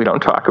 but we don't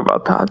talk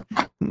about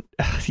that.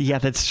 Yeah,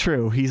 that's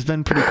true. He's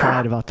been pretty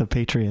quiet about the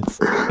Patriots.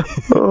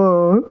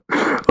 All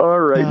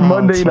right.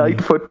 Monday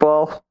Night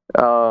Football.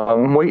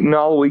 I'm waiting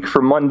all week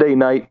for Monday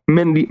night.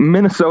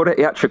 Minnesota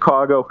at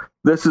Chicago.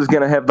 This is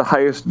going to have the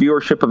highest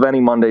viewership of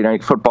any Monday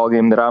Night Football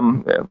game that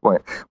I'm...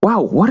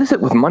 Wow, what is it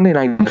with Monday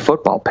Night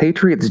Football?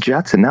 Patriots,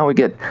 Jets, and now we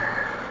get...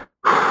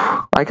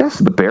 I guess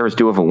the Bears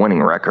do have a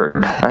winning record.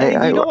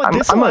 You know what?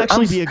 This will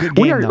actually be a good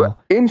game, though.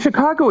 In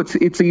Chicago,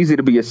 it's easy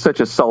to be such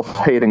a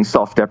self-hating,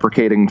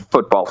 self-deprecating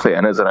football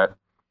fan, isn't it?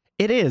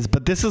 It is,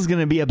 but this is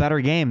going to be a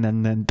better game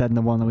than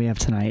the one that we have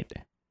tonight.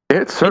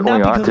 It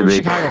certainly ought to be.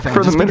 Chicago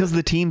fans, just because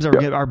the teams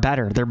are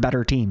better. They're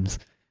better teams.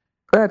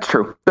 That's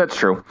true.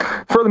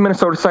 For the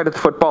Minnesota side of the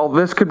football,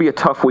 this could be a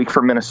tough week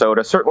for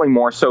Minnesota, certainly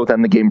more so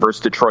than the game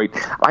versus Detroit.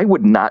 I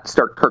would not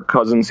start Kirk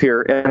Cousins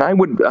here, and I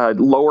would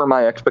lower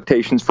my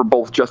expectations for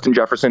both Justin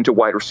Jefferson to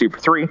wide receiver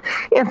 3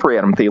 and for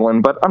Adam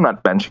Thielen, but I'm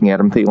not benching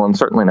Adam Thielen,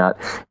 certainly not.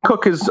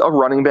 Cook is a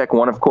running back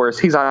 1, of course.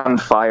 He's on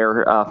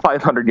fire,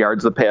 500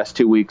 yards the past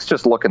 2 weeks,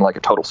 just looking like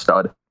a total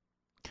stud.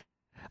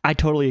 I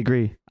totally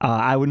agree.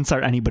 I wouldn't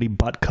start anybody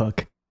but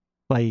Cook.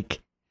 Like,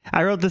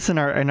 I wrote this in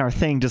our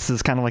thing just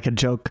as kind of like a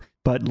joke,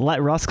 but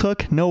let Russ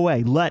cook? No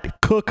way.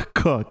 Let Cook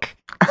cook.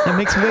 That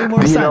makes way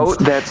more sense. You know,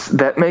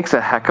 that makes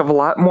a heck of a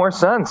lot more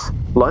sense.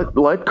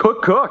 Let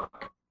Cook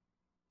cook.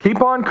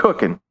 Keep on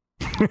cooking.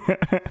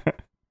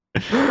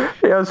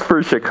 As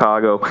for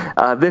Chicago,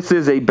 this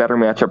is a better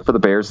matchup for the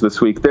Bears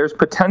this week. There's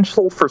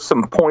potential for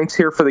some points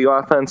here for the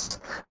offense,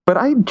 but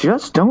I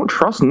just don't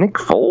trust Nick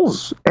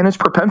Foles and his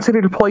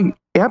propensity to play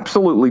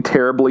absolutely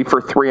terribly for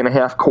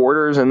 3.5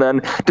 quarters and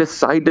then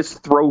decide to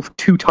throw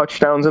 2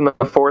 touchdowns in the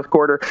 4th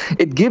quarter.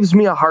 It gives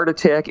me a heart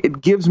attack.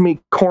 It gives me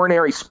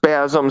coronary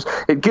spasms.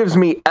 It gives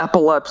me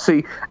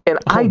epilepsy, and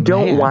I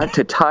don't want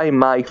to tie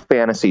my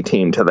fantasy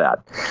team to that.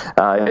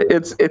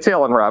 It's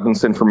Allen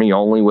Robinson for me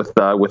only, with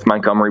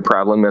Montgomery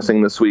probably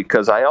missing this week,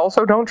 because I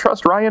also don't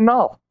trust Ryan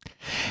Nall.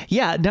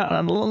 Yeah,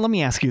 no, let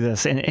me ask you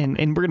this, and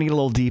we're gonna get a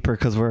little deeper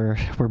because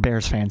we're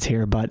Bears fans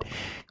here, but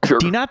sure.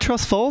 Do you not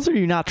trust Foles or do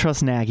you not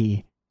trust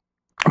Nagy?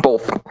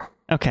 Both.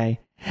 Okay,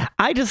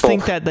 I just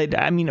think that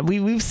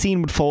we've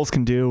seen what Foles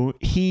can do.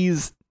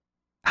 He's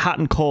hot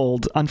and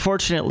cold.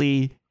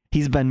 Unfortunately,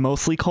 he's been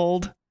mostly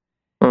cold.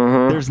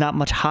 Mm-hmm. There's not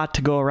much hot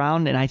to go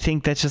around, and I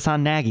think that's just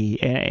on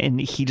Nagy, and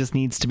he just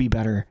needs to be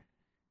better.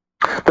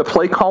 The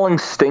play calling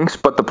stinks,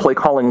 but the play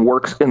calling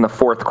works in the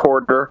 4th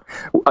quarter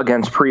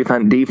against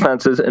prevent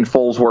defenses, and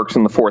Foles works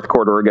in the 4th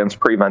quarter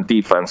against prevent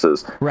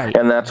defenses. Right.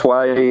 And that's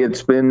why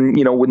it's been,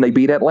 when they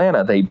beat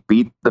Atlanta, they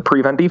beat the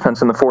prevent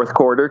defense in the 4th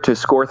quarter to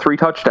score 3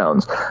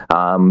 touchdowns.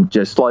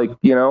 Just like,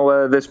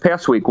 this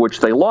past week, which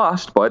they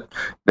lost, but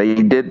they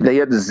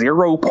had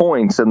 0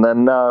 points, and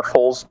then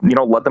Foles,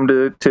 led them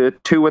to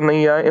 2 in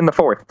the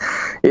 4th.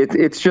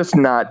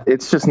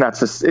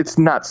 It's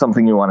not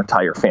something you want to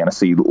tie your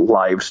fantasy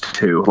lives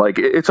too. Like,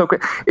 it's okay.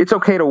 It's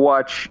okay to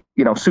watch,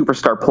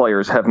 superstar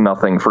players have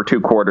nothing for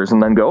 2 quarters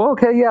and then go,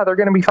 okay, yeah, they're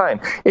going to be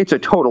fine. It's a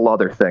total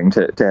other thing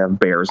to have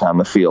Bears on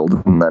the field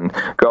and then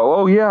go,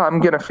 oh yeah, I'm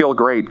going to feel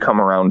great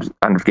come around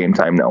end of game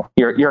time. No,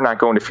 you're not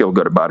going to feel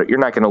good about it. You're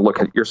not going to look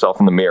at yourself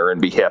in the mirror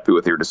and be happy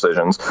with your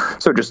decisions.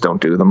 So just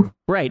don't do them.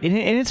 Right. And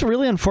it's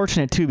really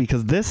unfortunate too,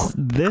 because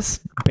this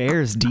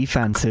Bears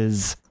defense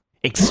is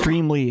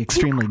extremely,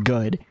 extremely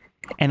good.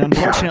 And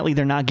unfortunately,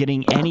 they're not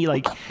getting any,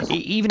 like,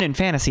 even in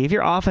fantasy, if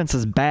your offense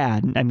is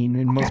bad, I mean,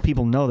 and most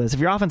people know this,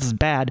 if your offense is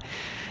bad,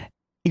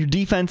 your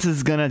defense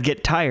is going to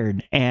get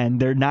tired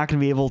and they're not going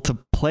to be able to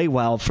play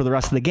well for the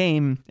rest of the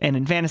game. And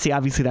in fantasy,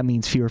 obviously, that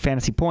means fewer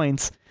fantasy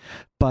points.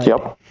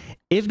 But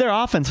if their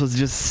offense was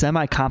just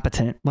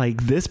semi-competent,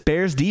 like, this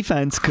Bears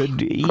defense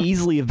could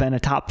easily have been a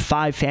top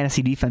 5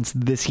 fantasy defense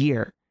this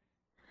year.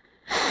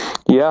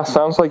 Yeah,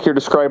 sounds like you're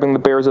describing the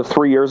Bears of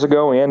 3 years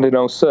ago and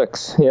in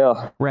 06.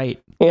 Yeah.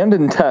 Right. And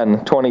in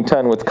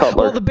 2010 with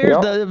Cutler. Well, the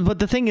Bears, but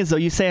the thing is, though,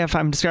 you say if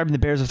I'm describing the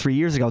Bears of 3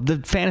 years ago, the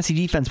fantasy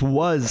defense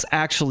was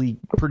actually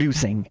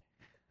producing.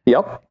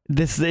 Yep.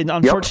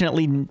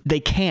 Unfortunately,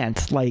 they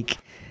can't. Like,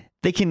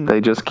 they can.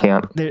 They just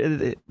can't.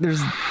 There's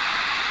nothing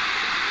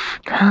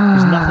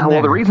there.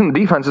 Well, the reason the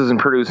defense isn't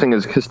producing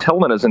is because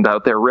Tillman isn't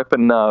out there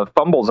ripping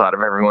fumbles out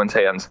of everyone's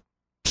hands.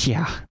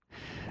 Yeah.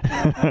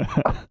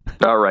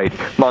 All right.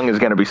 Mung is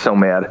going to be so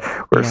mad.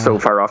 We're so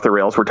far off the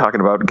rails. We're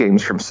talking about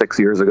games from 6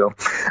 years ago.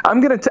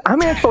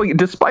 I'm actually,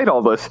 despite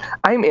all this,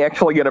 I'm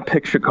actually going to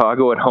pick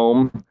Chicago at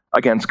home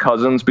against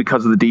Cousins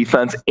because of the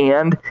defense,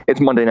 and it's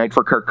Monday night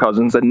for Kirk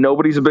Cousins, and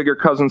nobody's a bigger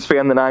Cousins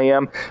fan than I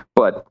am,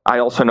 but I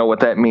also know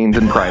what that means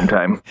in prime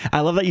time.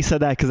 I love that you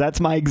said that, because that's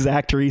my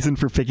exact reason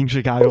for picking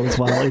Chicago as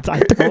well. I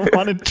don't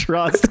want to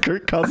trust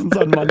Kirk Cousins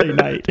on Monday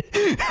night.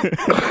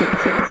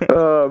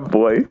 Oh,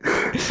 boy.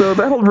 So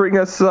that'll bring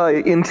us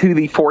into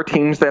the 4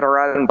 teams that are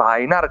on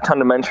bye. Not a ton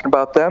to mention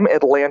about them.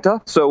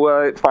 Atlanta,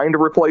 so find a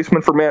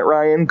replacement for Matt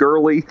Ryan,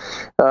 Gurley,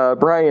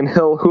 Brian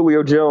Hill,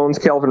 Julio Jones,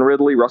 Calvin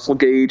Ridley, Russell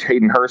Gage,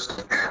 Hayden Hurst.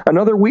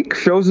 Another week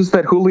shows us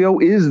that Julio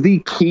is the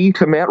key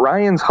to Matt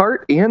Ryan's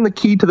heart and the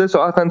key to this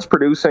offense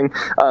producing.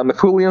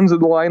 If Julio's in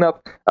the lineup,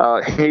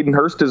 Hayden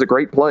Hurst is a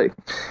great play.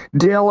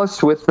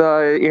 Dallas with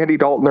Andy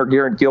Dalton or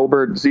Garrett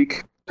Gilbert,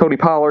 Zeke, Tony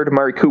Pollard,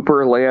 Amari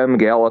Cooper, Lamb,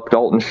 Gallup,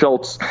 Dalton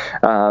Schultz.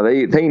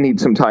 They need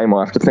some time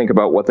off to think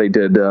about what they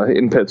did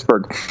in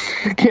Pittsburgh.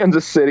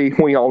 Kansas City,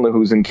 we all know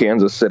who's in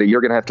Kansas City.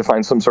 You're going to have to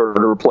find some sort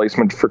of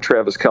replacement for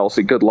Travis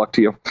Kelce. Good luck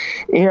to you.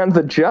 And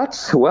the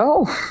Jets,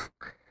 well,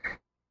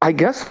 I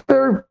guess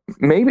they're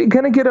maybe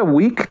going to get a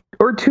week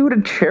or two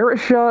to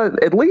cherish,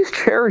 at least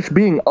cherish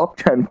being up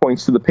 10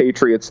 points to the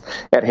Patriots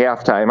at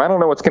halftime. I don't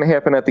know what's going to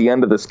happen at the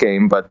end of this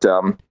game, but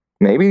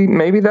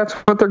maybe that's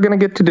what they're going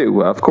to get to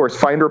do. Of course,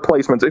 find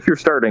replacements if you're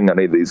starting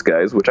any of these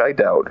guys, which I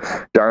doubt.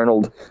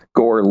 Darnold,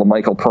 Gore,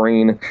 LaMichael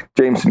Perrine,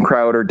 Jameson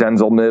Crowder,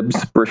 Denzel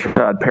Mibbs,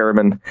 Brashad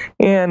Perriman,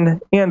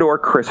 and or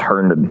Chris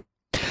Herndon.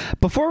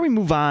 Before we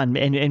move on,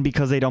 and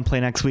because they don't play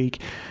next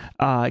week,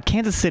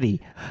 Kansas City,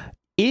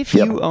 if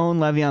you own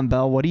Le'Veon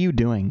Bell, what are you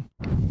doing?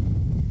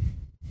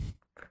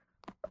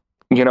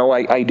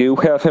 I do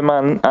have him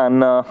on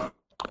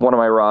one of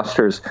my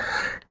rosters.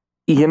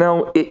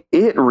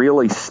 It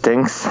really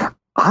stinks.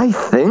 I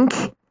think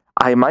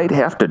I might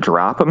have to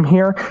drop him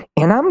here,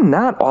 and I'm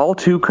not all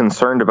too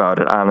concerned about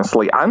it,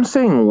 honestly. I'm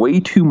seeing way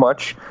too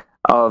much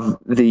of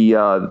the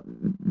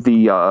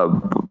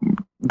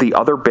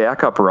other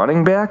backup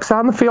running backs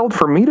on the field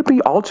for me to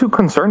be all too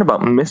concerned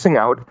about missing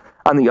out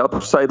on the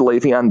upside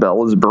Le'Veon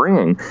Bell is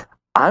bringing.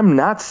 I'm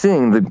not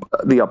seeing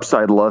the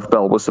upside Lev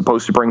Bell was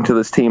supposed to bring to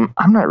this team.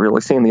 I'm not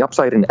really seeing the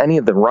upside in any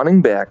of the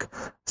running back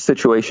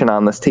situation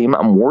on this team.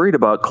 I'm worried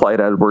about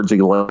Clyde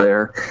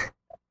Edwards-Helaire.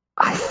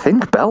 I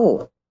think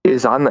Bell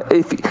is on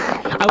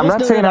the... I'm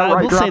not saying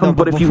outright drop him,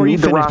 but if you need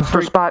the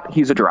roster spot,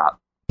 he's a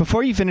drop.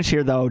 Before you finish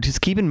here, though,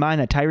 just keep in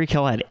mind that Tyreek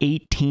Hill had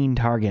 18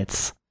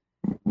 targets.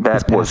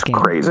 That was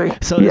crazy.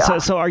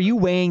 So are you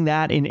weighing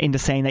that into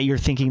saying that you're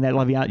thinking that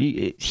Le'Veon,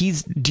 you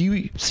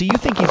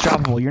think he's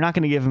droppable? You're not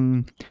going to give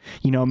him,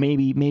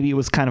 maybe it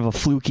was kind of a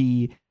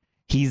fluky,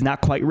 he's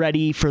not quite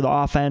ready for the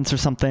offense or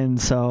something.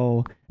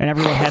 So, and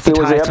everyone has to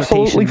tie expectations. It was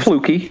absolutely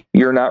fluky.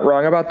 You're not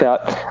wrong about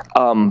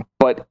that.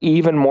 But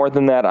even more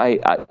than that,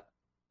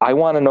 I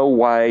want to know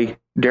why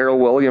Darrell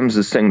Williams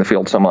is seeing the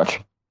field so much.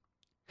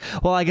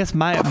 Well, I guess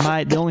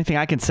the only thing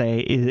I can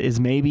say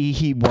is maybe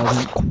he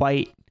wasn't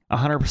quite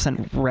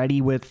 100%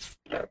 ready with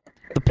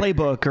the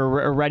playbook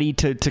or ready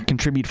to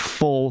contribute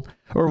full,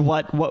 or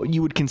what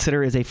you would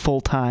consider as a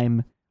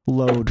full-time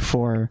load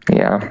for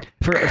a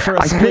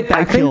split backfield.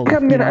 I think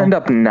I'm going to end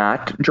up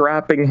not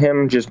dropping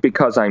him just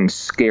because I'm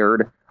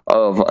scared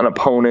of an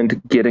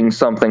opponent getting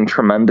something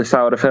tremendous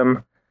out of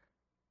him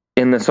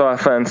in this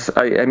offense.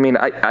 I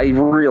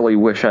really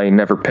wish I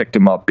never picked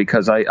him up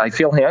because I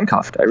feel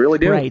handcuffed. I really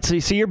do. Right.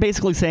 So you're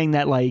basically saying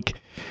that, like,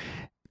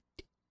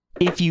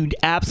 if you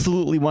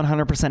absolutely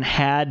 100%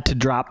 had to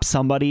drop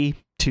somebody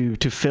to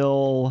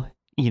fill,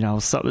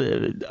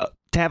 to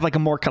have like a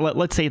more,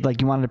 let's say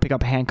like you wanted to pick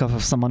up a handcuff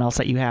of someone else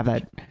that you have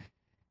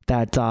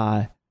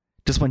that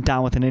just went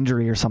down with an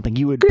injury or something,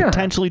 you would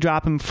potentially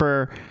drop him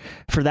for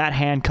that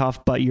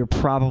handcuff, but you're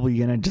probably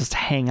going to just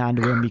hang on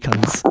to him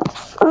because...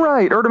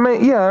 Right, or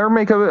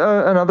make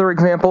another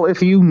example.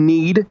 If you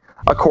need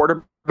a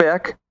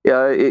quarterback,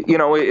 or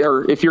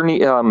if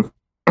you're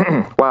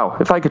wow,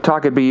 if I could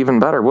talk, it'd be even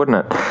better,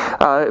 wouldn't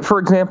it? For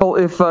example,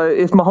 if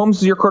Mahomes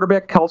is your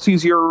quarterback,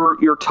 Kelsey's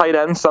your tight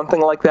end,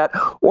 something like that,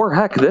 or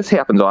heck, this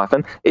happens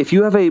often. If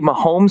you have a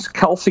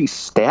Mahomes-Kelsey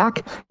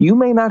stack, you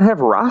may not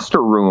have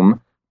roster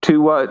room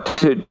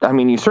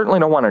you certainly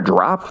don't want to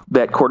drop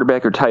that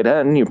quarterback or tight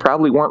end. You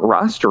probably weren't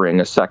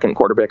rostering a second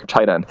quarterback or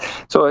tight end.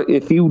 So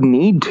if you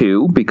need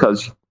to,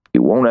 because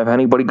you won't have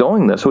anybody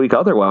going this week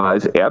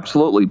otherwise,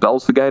 absolutely,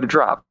 Bell's the guy to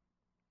drop.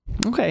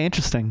 Okay,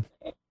 interesting.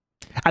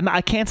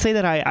 I can't say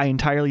that I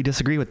entirely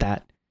disagree with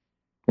that.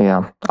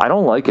 Yeah, I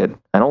don't like it.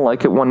 I don't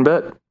like it one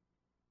bit.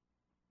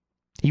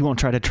 You won't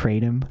try to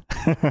trade him?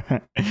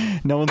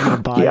 No one's going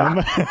to buy him?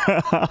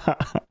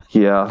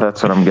 Yeah,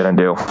 that's what I'm going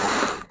to do.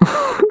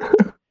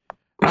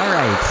 All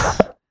right.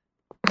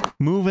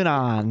 Moving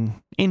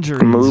on.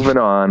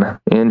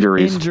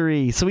 Injuries.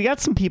 Injury. So we got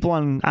some people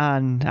on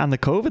the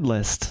COVID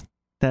list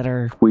that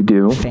are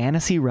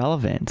fantasy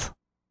relevant.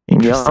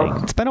 Interesting.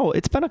 Yeah.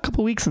 It's been a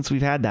couple weeks since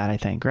we've had that, I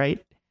think,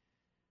 right?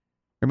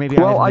 Or maybe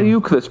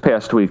Ayuk this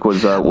past week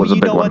was a big one.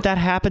 You know what? That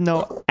happened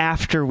though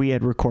after we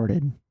had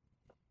recorded.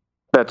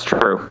 That's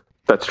true.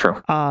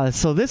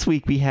 So this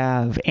week we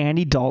have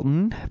Andy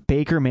Dalton,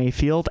 Baker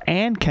Mayfield,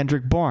 and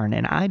Kendrick Bourne.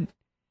 And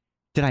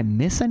did I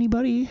miss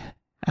anybody?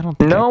 I don't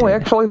think No,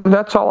 actually,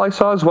 that's all I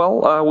saw as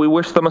well. We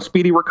wish them a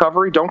speedy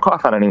recovery. Don't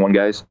cough on anyone,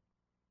 guys.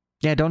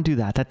 Yeah, don't do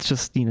that. That's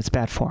just, it's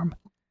bad form.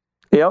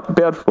 Yep,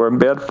 bad form.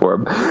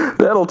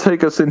 That'll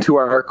take us into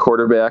our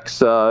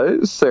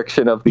quarterbacks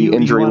section of the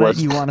injury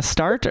list. You want to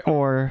start,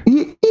 or?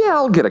 Yeah,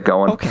 I'll get it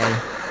going. Okay.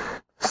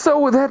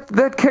 So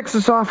that kicks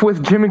us off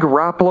with Jimmy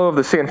Garoppolo of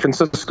the San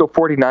Francisco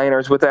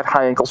 49ers with that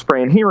high ankle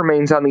sprain. He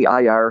remains on the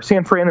IR.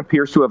 San Fran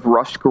appears to have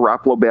rushed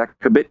Garoppolo back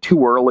a bit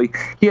too early.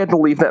 He had to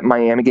leave that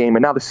Miami game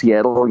and now the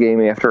Seattle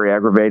game after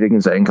aggravating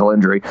his ankle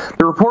injury.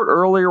 The report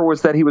earlier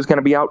was that he was going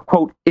to be out,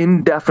 quote,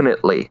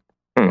 indefinitely.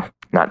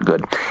 Not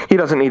good. He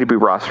doesn't need to be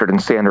rostered in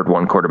standard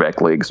one quarterback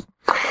leagues.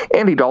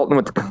 Andy Dalton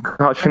with the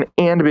concussion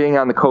and being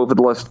on the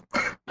COVID list.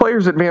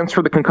 Players advance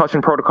for the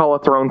concussion protocol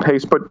at their own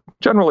pace, but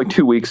generally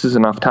 2 weeks is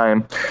enough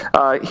time.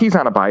 He's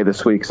on a bye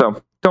this week,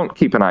 so don't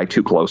keep an eye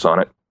too close on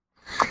it.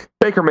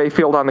 Baker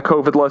Mayfield on the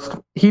COVID list.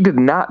 He did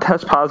not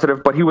test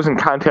positive, but he was in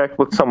contact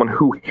with someone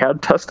who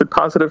had tested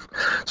positive.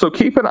 So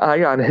keep an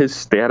eye on his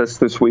status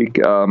this week.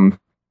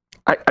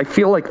 I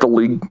feel like the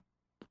league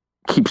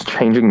keeps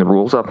changing the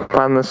rules up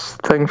on this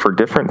thing for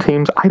different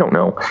teams. I don't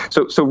know.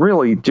 So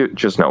really,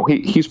 just know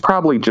he's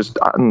probably just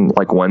on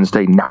like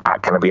Wednesday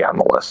not going to be on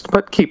the list,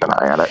 but keep an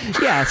eye on it.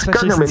 Yeah,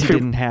 especially since he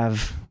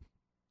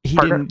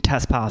didn't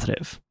test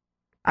positive.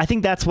 I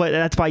think that's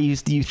why you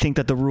think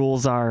that the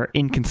rules are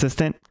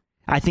inconsistent.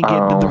 I think the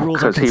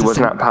rules are consistent. Because he was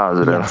not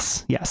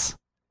positive. Yes.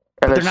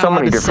 And there's so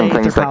many different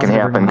things that can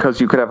happen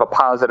because you could have a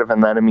positive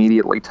and then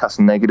immediately test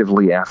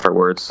negatively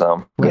afterwards.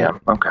 So, yeah,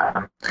 okay.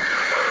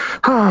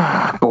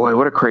 Boy,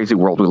 what a crazy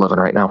world we live in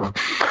right now.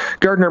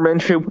 Gardner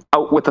Minshew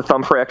out with a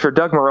thumb fracture.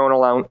 Doug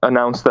Marrone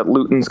announced that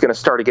Luton's going to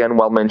start again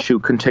while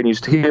Minshew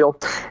continues to heal.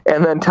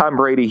 And then Tom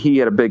Brady, he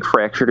had a big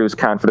fracture to his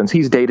confidence.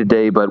 He's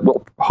day-to-day, but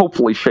will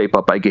hopefully shape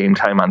up by game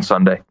time on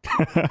Sunday.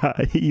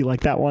 You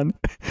like that one?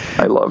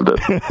 I loved it.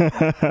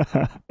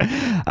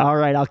 All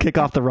right, I'll kick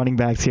off the running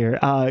backs here.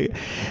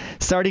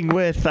 Starting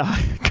with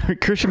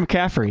Christian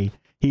McCaffrey.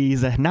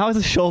 Now has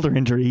a shoulder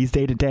injury. He's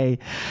day-to-day.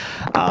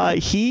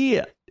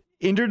 He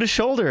injured his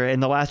shoulder in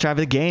the last drive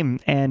of the game,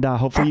 and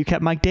hopefully you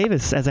kept Mike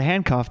Davis as a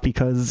handcuff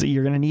because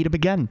you're going to need him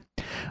again.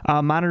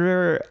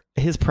 Monitor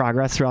his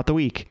progress throughout the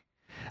week.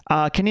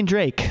 Kenyon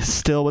Drake,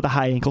 still with a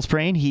high ankle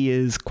sprain. He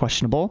is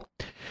questionable.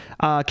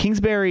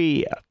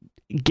 Kingsbury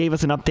gave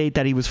us an update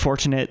that he was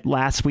fortunate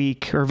last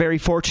week, or very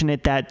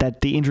fortunate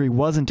that the injury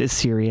wasn't as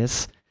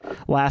serious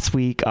last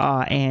week,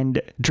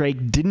 and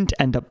Drake didn't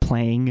end up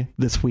playing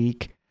this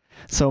week.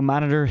 So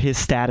monitor his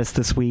status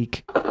this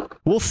week.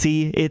 We'll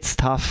see. It's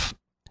tough.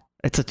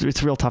 It's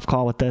a real tough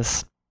call with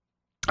this.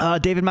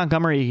 David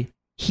Montgomery,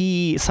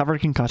 he suffered a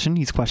concussion.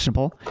 He's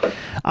questionable.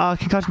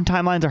 Concussion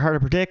timelines are hard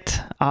to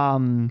predict,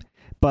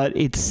 but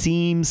it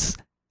seems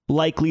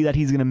likely that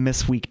he's going to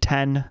miss week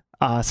 10.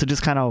 So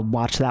just kind of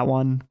watch that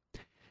one.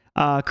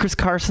 Chris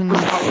Carson,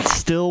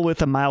 still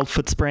with a mild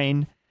foot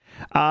sprain.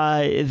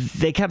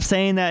 They kept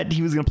saying that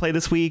he was going to play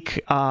this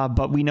week,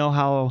 but we know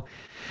how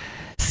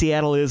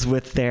Seattle is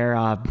with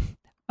their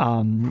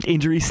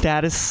injury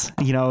status.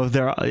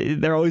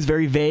 They're always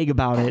very vague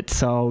about it.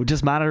 So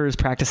just monitor his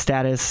practice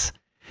status.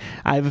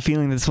 I have a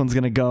feeling this one's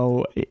going to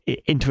go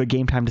into a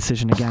game time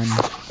decision again.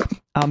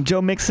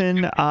 Joe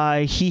Mixon,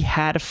 he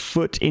had a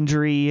foot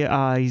injury.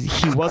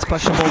 He was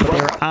questionable, but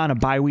they were on a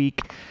bye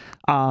week.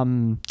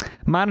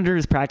 Monitor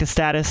his practice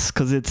status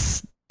because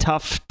it's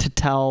tough to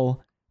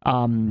tell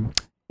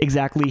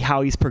exactly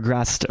how he's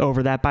progressed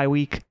over that bye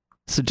week.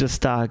 So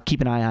just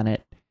keep an eye on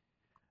it.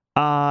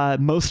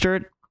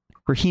 Mostert,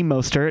 Raheem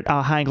Mostert,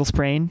 high ankle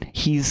sprain.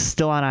 He's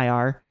still on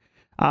IR.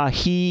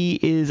 He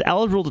is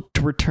eligible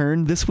to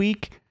return this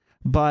week,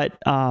 but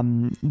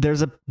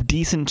there's a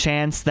decent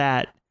chance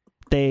that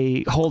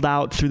they hold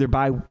out through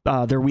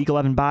their Week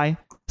 11 bye.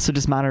 So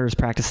just monitor his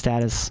practice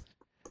status.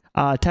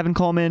 Tevin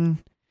Coleman,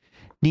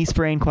 knee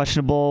sprain,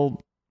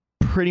 questionable.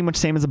 Pretty much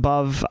same as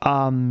above.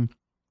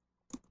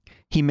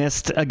 He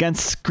missed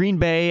against Green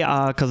Bay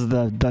because of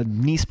the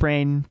knee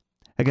sprain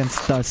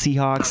against the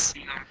Seahawks.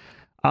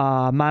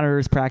 Monitor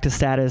his practice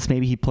status.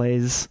 Maybe he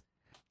plays.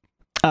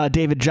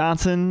 David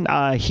Johnson,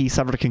 he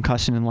suffered a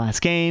concussion in the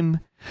last game.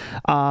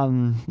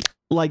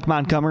 Like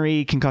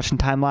Montgomery, concussion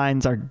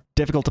timelines are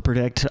difficult to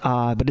predict,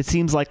 but it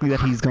seems likely that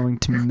he's going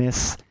to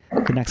miss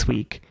the next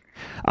week.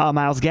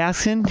 Myles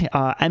Gaskin,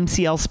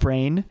 MCL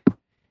sprain.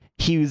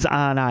 He was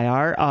on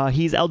IR.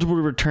 He's eligible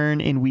to return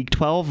in Week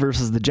 12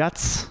 versus the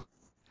Jets.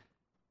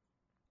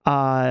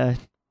 Devonta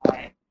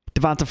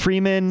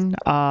Freeman,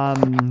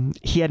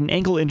 he had an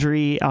ankle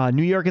injury.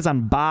 New York is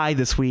on bye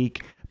this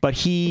week, but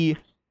he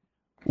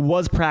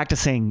was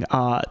practicing,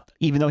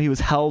 even though he was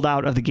held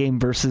out of the game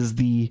versus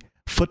the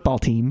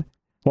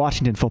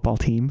Washington football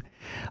team.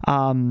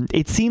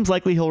 It seems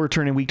likely he'll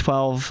return in Week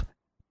 12,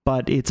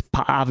 but it's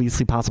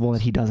obviously possible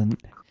that he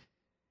doesn't.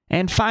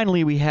 And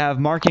finally, we have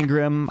Mark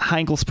Ingram, high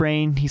ankle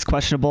sprain. He's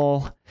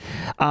questionable.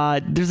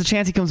 There's a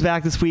chance he comes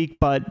back this week,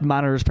 but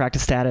monitors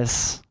practice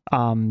status.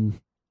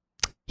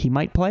 He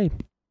might play.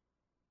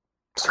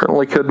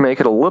 Certainly could make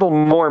it a little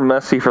more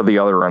messy for the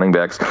other running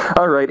backs.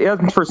 All right,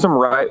 as for some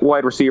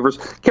wide receivers,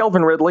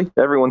 Calvin Ridley,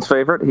 everyone's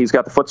favorite. He's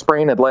got the foot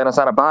sprain. Atlanta's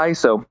on a bye,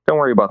 so don't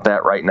worry about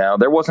that right now.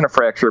 There wasn't a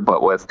fracture,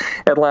 but with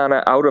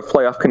Atlanta out of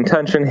playoff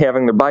contention,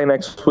 having their bye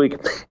next week,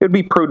 it would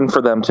be prudent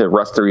for them to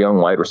rest their young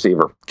wide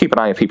receiver. Keep an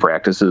eye if he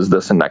practices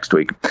this and next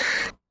week.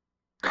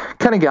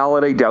 Kenny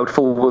Golladay,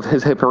 doubtful with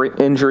his hip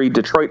injury.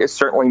 Detroit is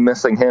certainly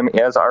missing him,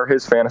 as are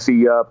his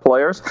fantasy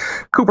players.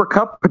 Cooper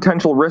Kupp,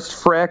 potential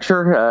wrist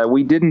fracture.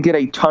 We didn't get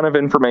a ton of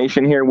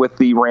information here with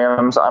the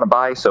Rams on a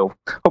bye, so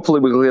hopefully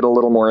we'll get a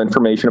little more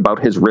information about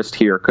his wrist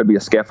here. Could be a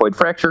scaphoid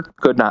fracture,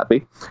 could not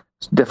be.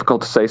 It's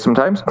difficult to say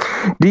sometimes.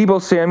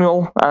 Deebo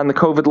Samuel on the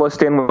COVID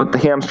list and with the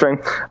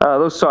hamstring.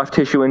 Those soft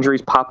tissue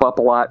injuries pop up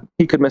a lot.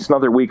 He could miss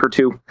another week or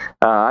two.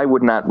 I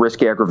would not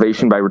risk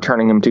aggravation by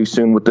returning him too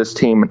soon with this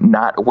team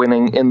not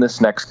winning in this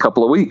next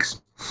couple of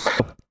weeks.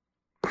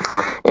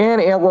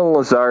 And Allen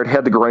Lazard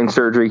had the groin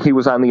surgery. He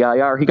was on the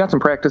IR. He got some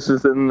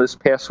practices in this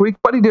past week,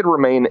 but he did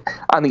remain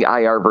on the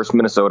IR versus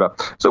Minnesota.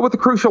 So with the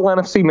crucial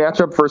NFC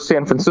matchup versus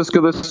San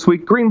Francisco this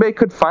week, Green Bay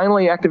could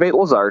finally activate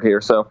Lazard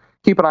here. So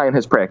keep an eye on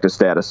his practice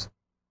status.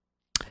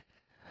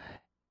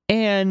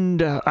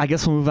 And I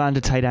guess we'll move on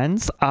to tight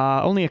ends.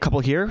 Only a couple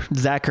here.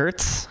 Zach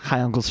Ertz,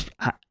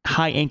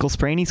 high ankle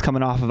sprain. He's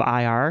coming off of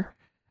IR.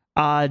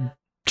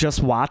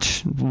 Just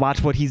watch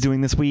what he's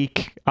doing this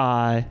week.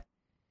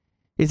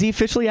 Is he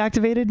officially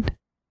activated?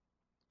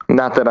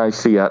 Not that I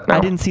see yet. No. I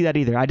didn't see that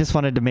either. I just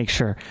wanted to make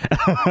sure.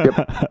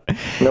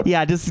 Yep.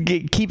 Yeah, just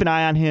keep an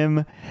eye on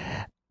him.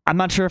 I'm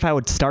not sure if I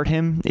would start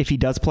him if he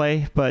does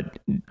play, but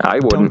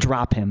don't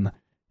drop him.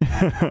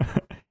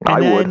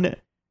 Would.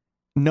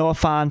 Noah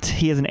Fant,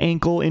 he has an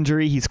ankle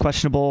injury. He's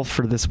questionable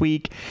for this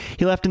week.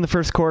 He left in the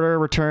first quarter,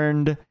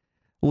 returned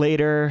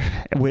later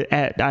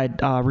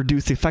at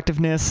reduced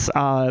effectiveness.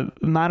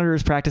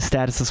 Monitors practice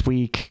status this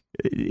week.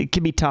 It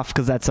can be tough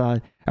because that's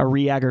a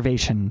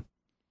re-aggravation.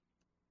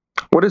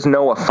 What is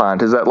Noah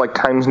Fant? Is that like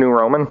Times New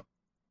Roman?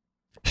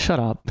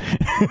 Shut up.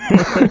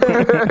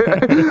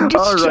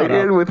 All right,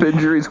 and with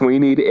injuries, we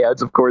need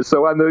ads, of course.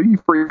 So on the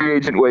free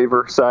agent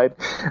waiver side,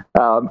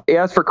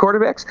 as for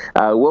quarterbacks,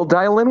 we'll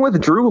dial in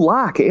with Drew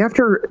Lock.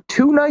 After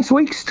 2 nice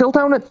weeks, still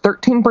down at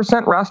 13%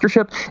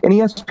 rostership in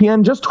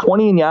ESPN, just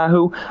 20 in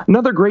Yahoo.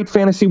 Another great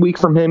fantasy week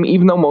from him,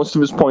 even though most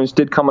of his points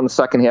did come in the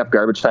second half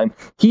garbage time.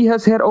 He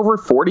has had over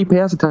 40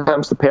 pass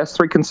attempts the past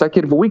 3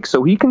 consecutive weeks,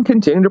 so he can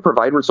continue to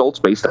provide results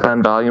based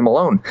on volume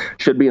alone.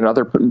 Should be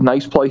another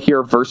nice play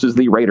here versus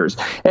the Raiders.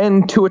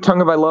 And Tua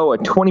Tagovailoa,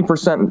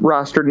 20%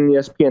 rostered in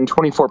ESPN,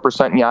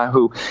 24% in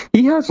Yahoo.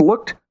 He has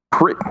looked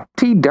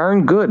pretty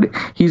darn good.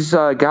 He's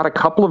got a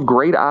couple of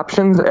great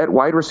options at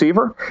wide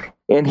receiver,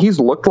 and he's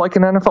looked like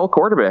an NFL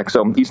quarterback.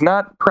 So he's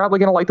not probably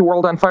going to light the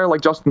world on fire like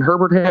Justin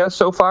Herbert has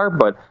so far,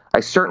 but I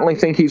certainly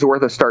think he's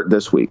worth a start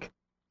this week.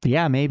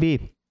 Yeah,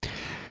 maybe.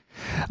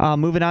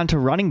 Moving on to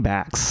running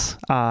backs.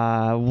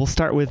 We'll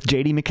start with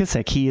J.D.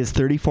 McKissick. He is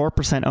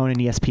 34% owned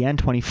in ESPN,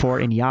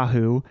 24% in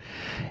Yahoo.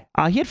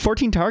 He had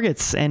 14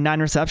 targets and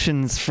 9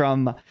 receptions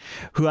from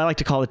who I like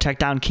to call the check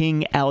down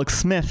king, Alex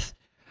Smith.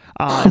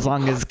 As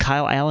long as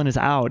Kyle Allen is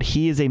out,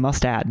 he is a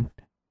must add.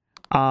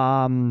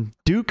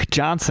 Duke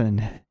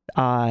Johnson,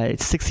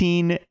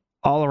 16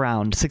 all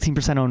around,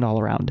 16% owned all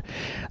around.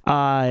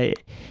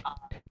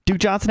 Duke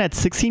Johnson had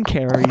 16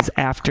 carries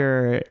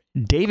after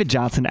David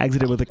Johnson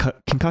exited with a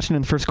concussion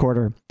in the first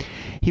quarter.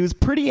 He was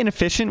pretty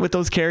inefficient with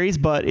those carries,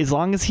 but as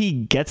long as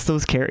he gets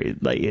those carries,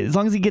 as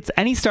long as he gets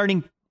any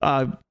starting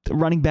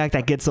running back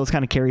that gets those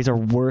kind of carries are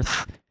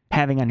worth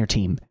having on your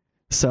team.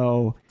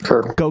 So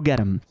Go get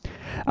him.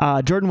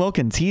 Jordan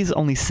Wilkins, he's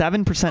only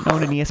 7%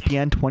 owned in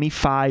ESPN,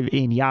 25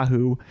 in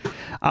Yahoo.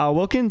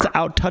 Wilkins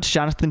out-touched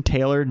Jonathan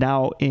Taylor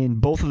now in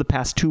both of the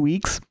past 2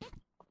 weeks.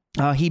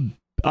 He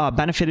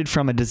benefited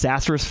from a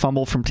disastrous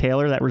fumble from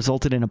Taylor that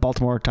resulted in a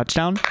Baltimore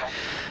touchdown.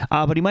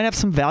 But he might have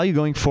some value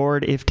going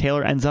forward if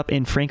Taylor ends up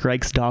in Frank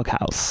Reich's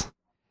doghouse.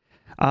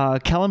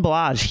 Kellen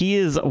Ballage, he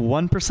is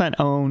 1%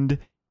 owned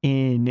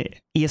in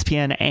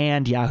ESPN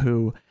and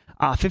Yahoo.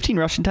 15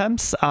 rushing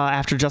attempts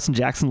after Justin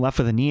Jackson left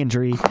with a knee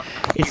injury.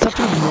 It's tough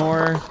to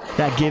ignore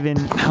that given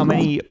how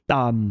many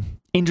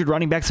injured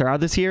running backs there are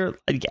this year.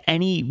 Like,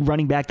 any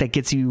running back that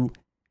gets you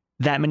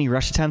that many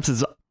rush attempts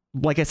is,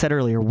 like I said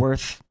earlier,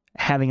 worth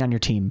having on your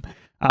team.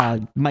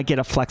 Might get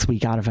a flex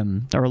week out of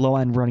him, or a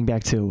low-end running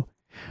back too.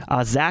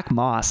 Zach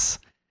Moss,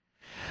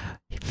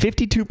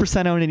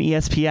 52% owned in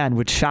ESPN,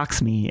 which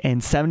shocks me,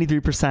 and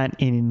 73%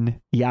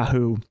 in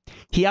Yahoo.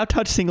 He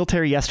out-touched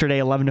Singletary yesterday,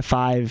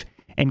 11-5,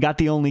 and got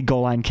the only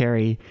goal line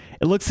carry.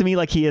 It looks to me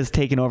like he has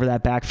taken over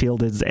that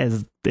backfield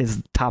as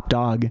top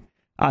dog.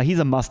 He's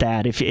a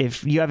must-add.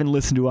 If you haven't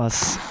listened to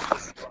us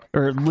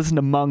or listened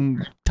to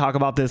Mung talk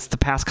about this the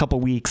past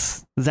couple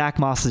weeks, Zach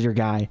Moss is your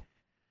guy.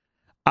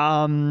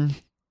 Gus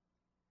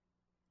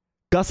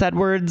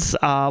Edwards,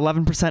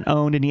 11%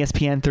 owned in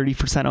ESPN,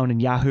 30% owned in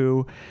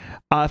Yahoo.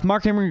 If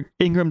Mark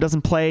Ingram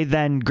doesn't play,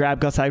 then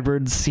grab Gus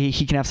Edwards.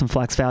 He can have some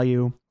flex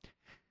value.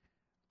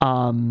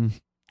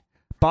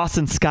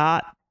 Boston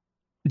Scott,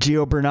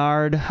 Gio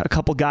Bernard, a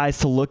couple guys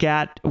to look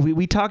at.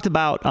 We talked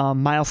about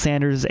Miles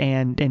Sanders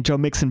and Joe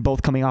Mixon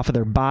both coming off of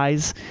their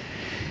buys.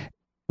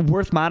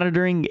 Worth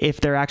monitoring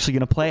if they're actually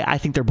going to play. I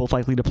think they're both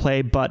likely to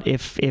play, but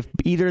if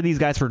either of these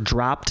guys were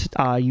dropped,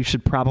 you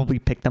should probably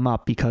pick them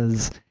up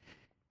because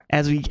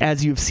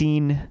as you've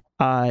seen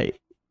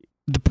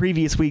the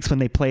previous weeks when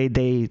they played,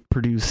 they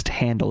produced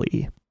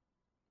handily.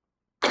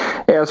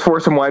 As for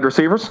some wide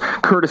receivers,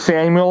 Curtis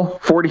Samuel,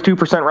 42%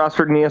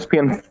 rostered in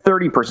ESPN,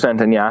 30%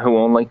 in Yahoo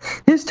only.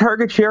 His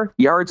target share,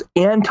 yards,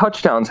 and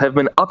touchdowns have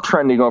been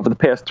uptrending over the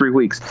past 3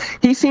 weeks.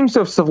 He seems to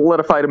have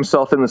solidified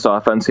himself in this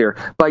offense here.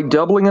 By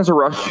doubling as a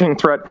rushing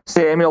threat,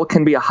 Samuel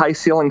can be a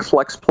high-ceiling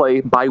flex play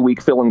by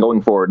week filling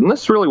going forward. And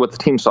this is really what the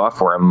team saw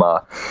for him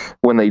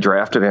when they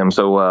drafted him.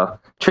 So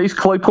Chase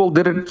Claypool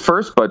did it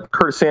first, but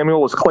Curtis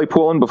Samuel was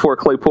Claypooling before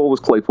Claypool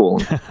was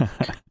Claypooling.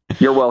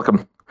 You're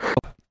welcome.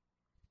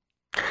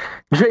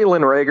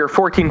 Jalen Reagor,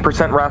 14%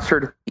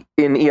 rostered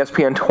in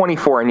ESPN,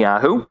 24 in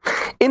Yahoo.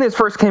 In his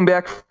first game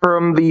back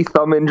from the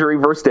thumb injury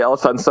versus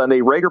Dallas on Sunday,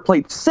 Reagor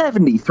played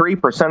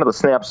 73% of the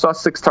snaps, saw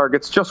 6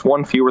 targets, just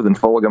 1 fewer than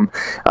Fulgham.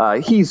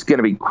 He's going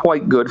to be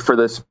quite good for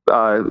this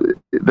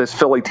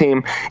Philly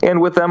team. And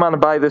with them on a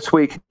bye this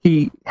week,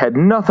 he had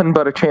nothing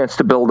but a chance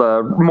to build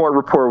a more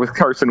rapport with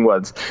Carson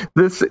Wentz.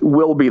 This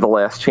will be the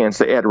last chance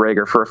to add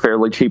Reagor for a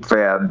fairly cheap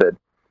fab, but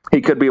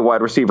he could be a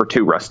wide receiver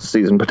 2 rest of the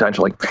season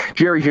potentially.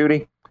 Jerry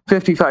Jeudy,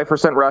 55%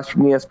 rostered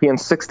in ESPN,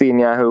 60 in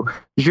Yahoo.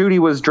 Jeudy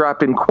was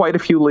dropped in quite a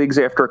few leagues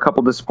after a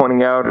couple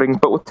disappointing outings,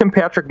 but with Tim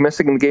Patrick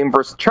missing in the game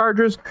versus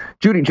Chargers,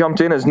 Jeudy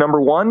jumped in as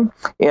number 1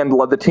 and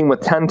led the team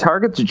with 10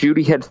 targets.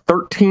 Jeudy had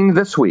 13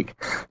 this week.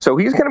 So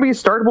he's going to be a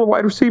startable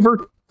wide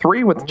receiver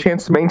 3 with a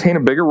chance to maintain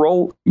a bigger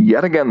role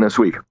yet again this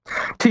week.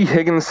 T.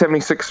 Higgins,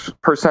 76%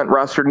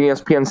 rostered in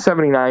ESPN,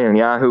 79 in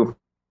Yahoo.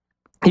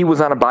 He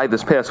was on a bye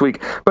this past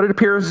week, but it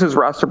appears his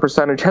roster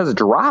percentage has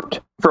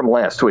dropped from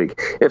last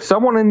week. If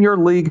someone in your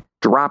league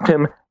dropped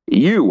him,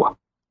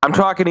 I'm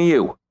talking to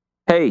you.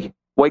 Hey,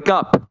 wake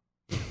up.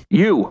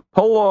 You,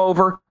 pull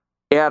over,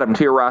 add him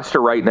to your roster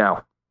right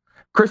now.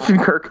 Christian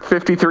Kirk,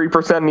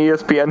 53% in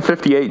ESPN,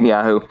 58 in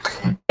Yahoo.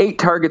 8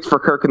 targets for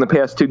Kirk in the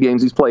past 2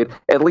 games he's played.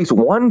 At least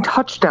 1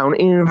 touchdown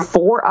in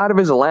 4 out of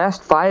his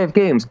last 5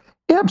 games.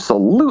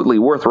 Absolutely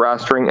worth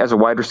rostering as a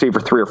wide receiver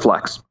 3 or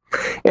flex.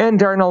 And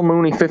Darnell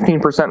Mooney, 15%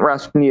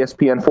 rostered in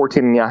ESPN,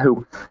 14 in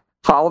Yahoo.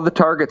 Follow the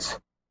targets.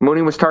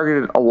 Mooney was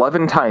targeted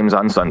 11 times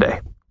on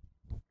Sunday.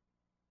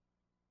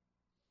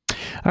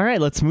 All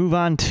right, let's move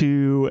on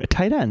to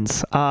tight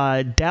ends.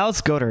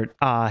 Dallas Goedert,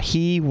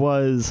 he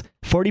was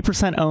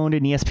 40% owned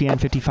in ESPN,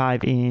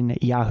 55 in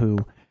Yahoo.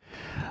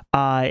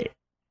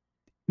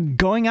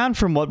 Going on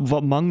from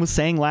what Mung was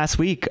saying last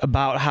week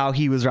about how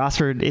he was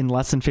rostered in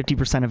less than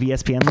 50% of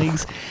ESPN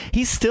leagues,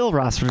 he's still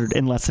rostered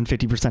in less than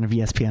 50% of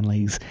ESPN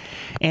leagues.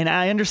 And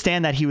I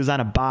understand that he was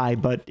on a bye,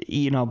 but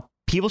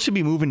people should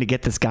be moving to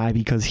get this guy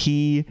because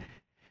he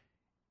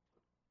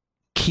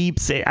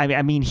keeps it.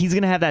 I mean, he's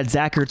going to have that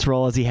Zach Ertz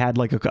role as he had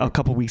like a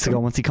couple weeks ago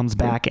once he comes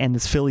back, and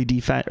this Philly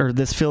defense or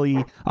this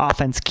Philly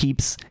offense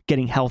keeps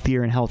getting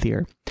healthier and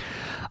healthier.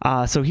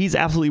 So he's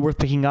absolutely worth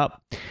picking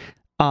up.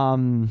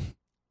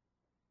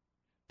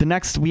 The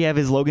next we have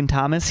is Logan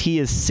Thomas. He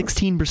is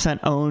 16%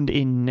 owned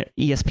in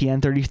ESPN,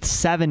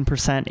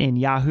 37% in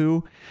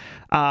Yahoo.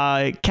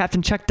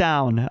 Captain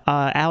Checkdown,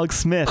 Alex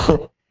Smith.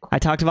 I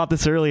talked about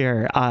this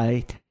earlier.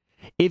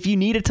 If you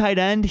need a tight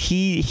end,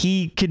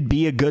 he could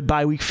be a good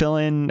bye week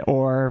fill-in,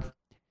 or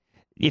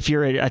if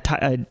you're a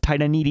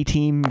tight end needy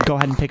team, go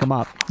ahead and pick him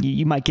up.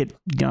 You might get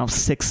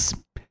 6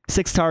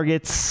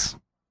 targets.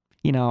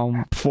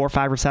 4 or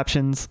 5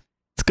 receptions.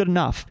 It's good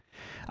enough.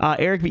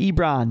 Eric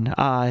Ebron,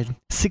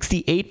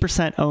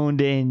 68%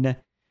 owned in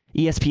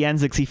ESPN,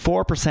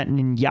 64%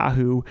 in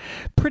Yahoo.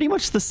 Pretty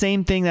much the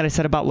same thing that I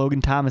said about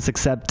Logan Thomas,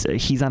 except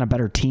he's on a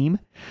better team.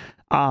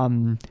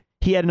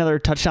 He had another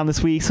touchdown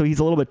this week, so he's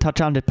a little bit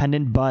touchdown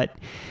dependent, but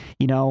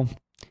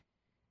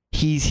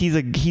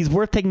he's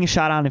worth taking a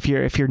shot on if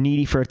you're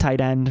needy for a tight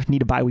end,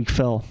 need a bye week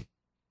fill.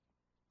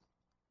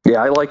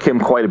 Yeah, I like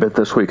him quite a bit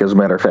this week, as a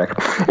matter of fact.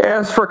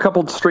 As for a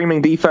couple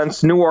streaming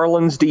defense, New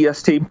Orleans,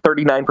 DST,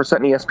 39%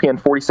 in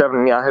ESPN,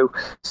 47% in Yahoo.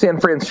 San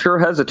Fran sure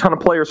has a ton of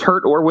players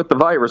hurt or with the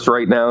virus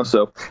right now,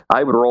 so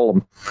I would roll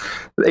them.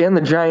 And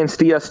the Giants,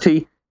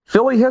 DST,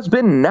 Philly has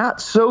been not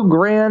so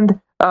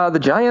grand. The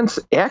Giants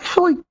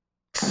actually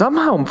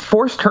somehow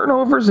force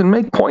turnovers and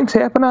make points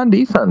happen on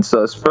defense,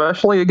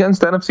 especially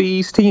against NFC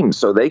East teams.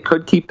 So they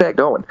could keep that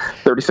going.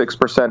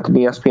 36% in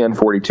ESPN,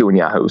 42% in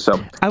Yahoo. So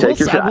take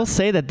your shot. I will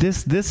say that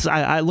this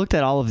I looked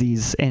at all of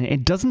these, and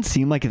it doesn't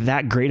seem like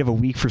that great of a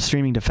week for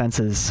streaming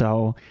defenses.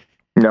 So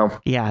no.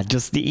 Yeah,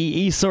 just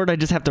you sort of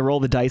just have to roll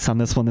the dice on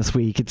this one this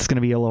week. It's going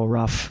to be a little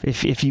rough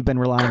if you've been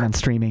relying on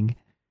streaming.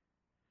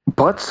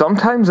 But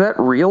sometimes that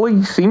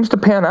really seems to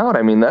pan out.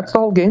 I mean, that's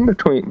all game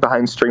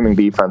behind streaming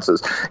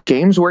defenses.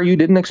 Games where you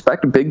didn't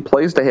expect big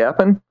plays to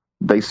happen,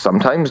 they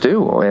sometimes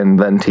do. And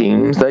then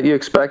teams that you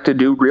expect to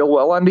do real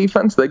well on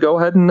defense, they go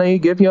ahead and they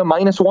give you a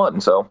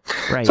 -1. So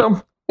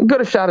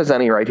good a shot as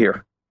any right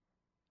here.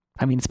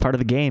 I mean, it's part of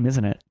the game,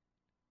 isn't it?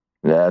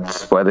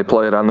 That's why they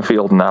play it on the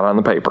field, not on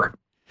the paper.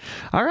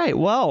 All right.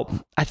 Well,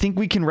 I think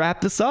we can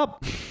wrap this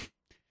up.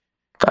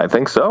 I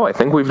think so. I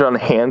think we've done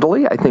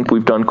handily. I think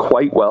we've done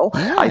quite well.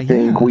 I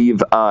think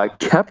we've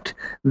kept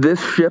this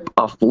ship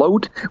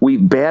afloat.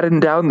 We've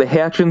battened down the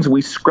hatchins.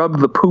 We scrubbed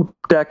the poop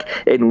deck,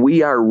 and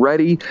we are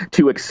ready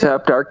to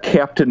accept our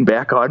captain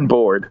back on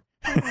board.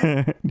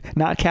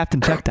 Not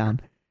Captain Checkdown.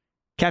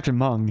 Captain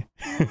Mung.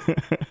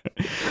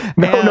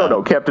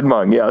 No, Captain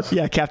Mung, yes.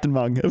 Yeah, Captain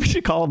Mung. We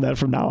should call him that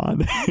from now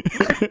on.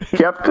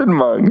 Captain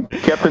Mung.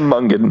 Captain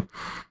Mungan.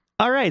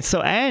 All right, so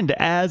and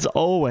as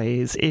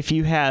always, if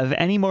you have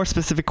any more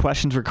specific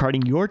questions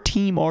regarding your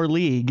team or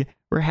league,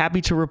 we're happy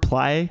to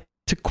reply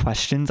to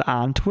questions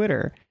on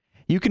Twitter.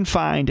 You can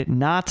find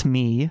not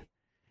me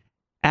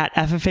at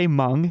FFA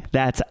Mung,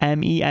 that's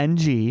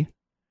MENG.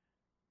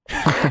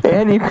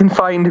 And you can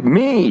find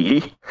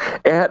me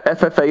at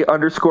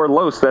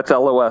FFA_Los, that's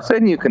LOS.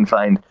 And you can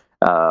find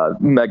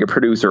mega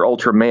producer,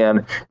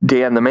 Ultraman,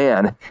 Dan the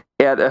Man,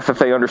 at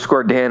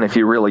FFA_Dan if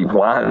you really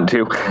wanted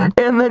to.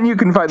 And then you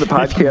can find the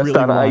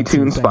podcast on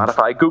iTunes,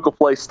 Spotify, Google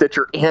Play,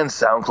 Stitcher, and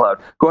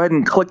SoundCloud. Go ahead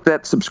and click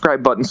that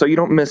subscribe button so you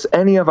don't miss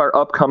any of our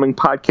upcoming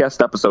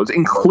podcast episodes,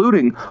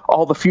 including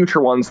all the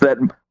future ones that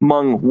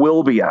Mung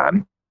will be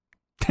on.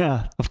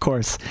 Yeah, of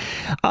course.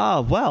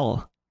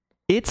 Well,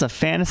 it's a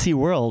fantasy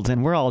world,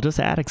 and we're all just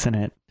addicts in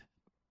it.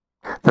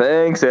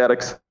 Thanks,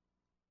 addicts.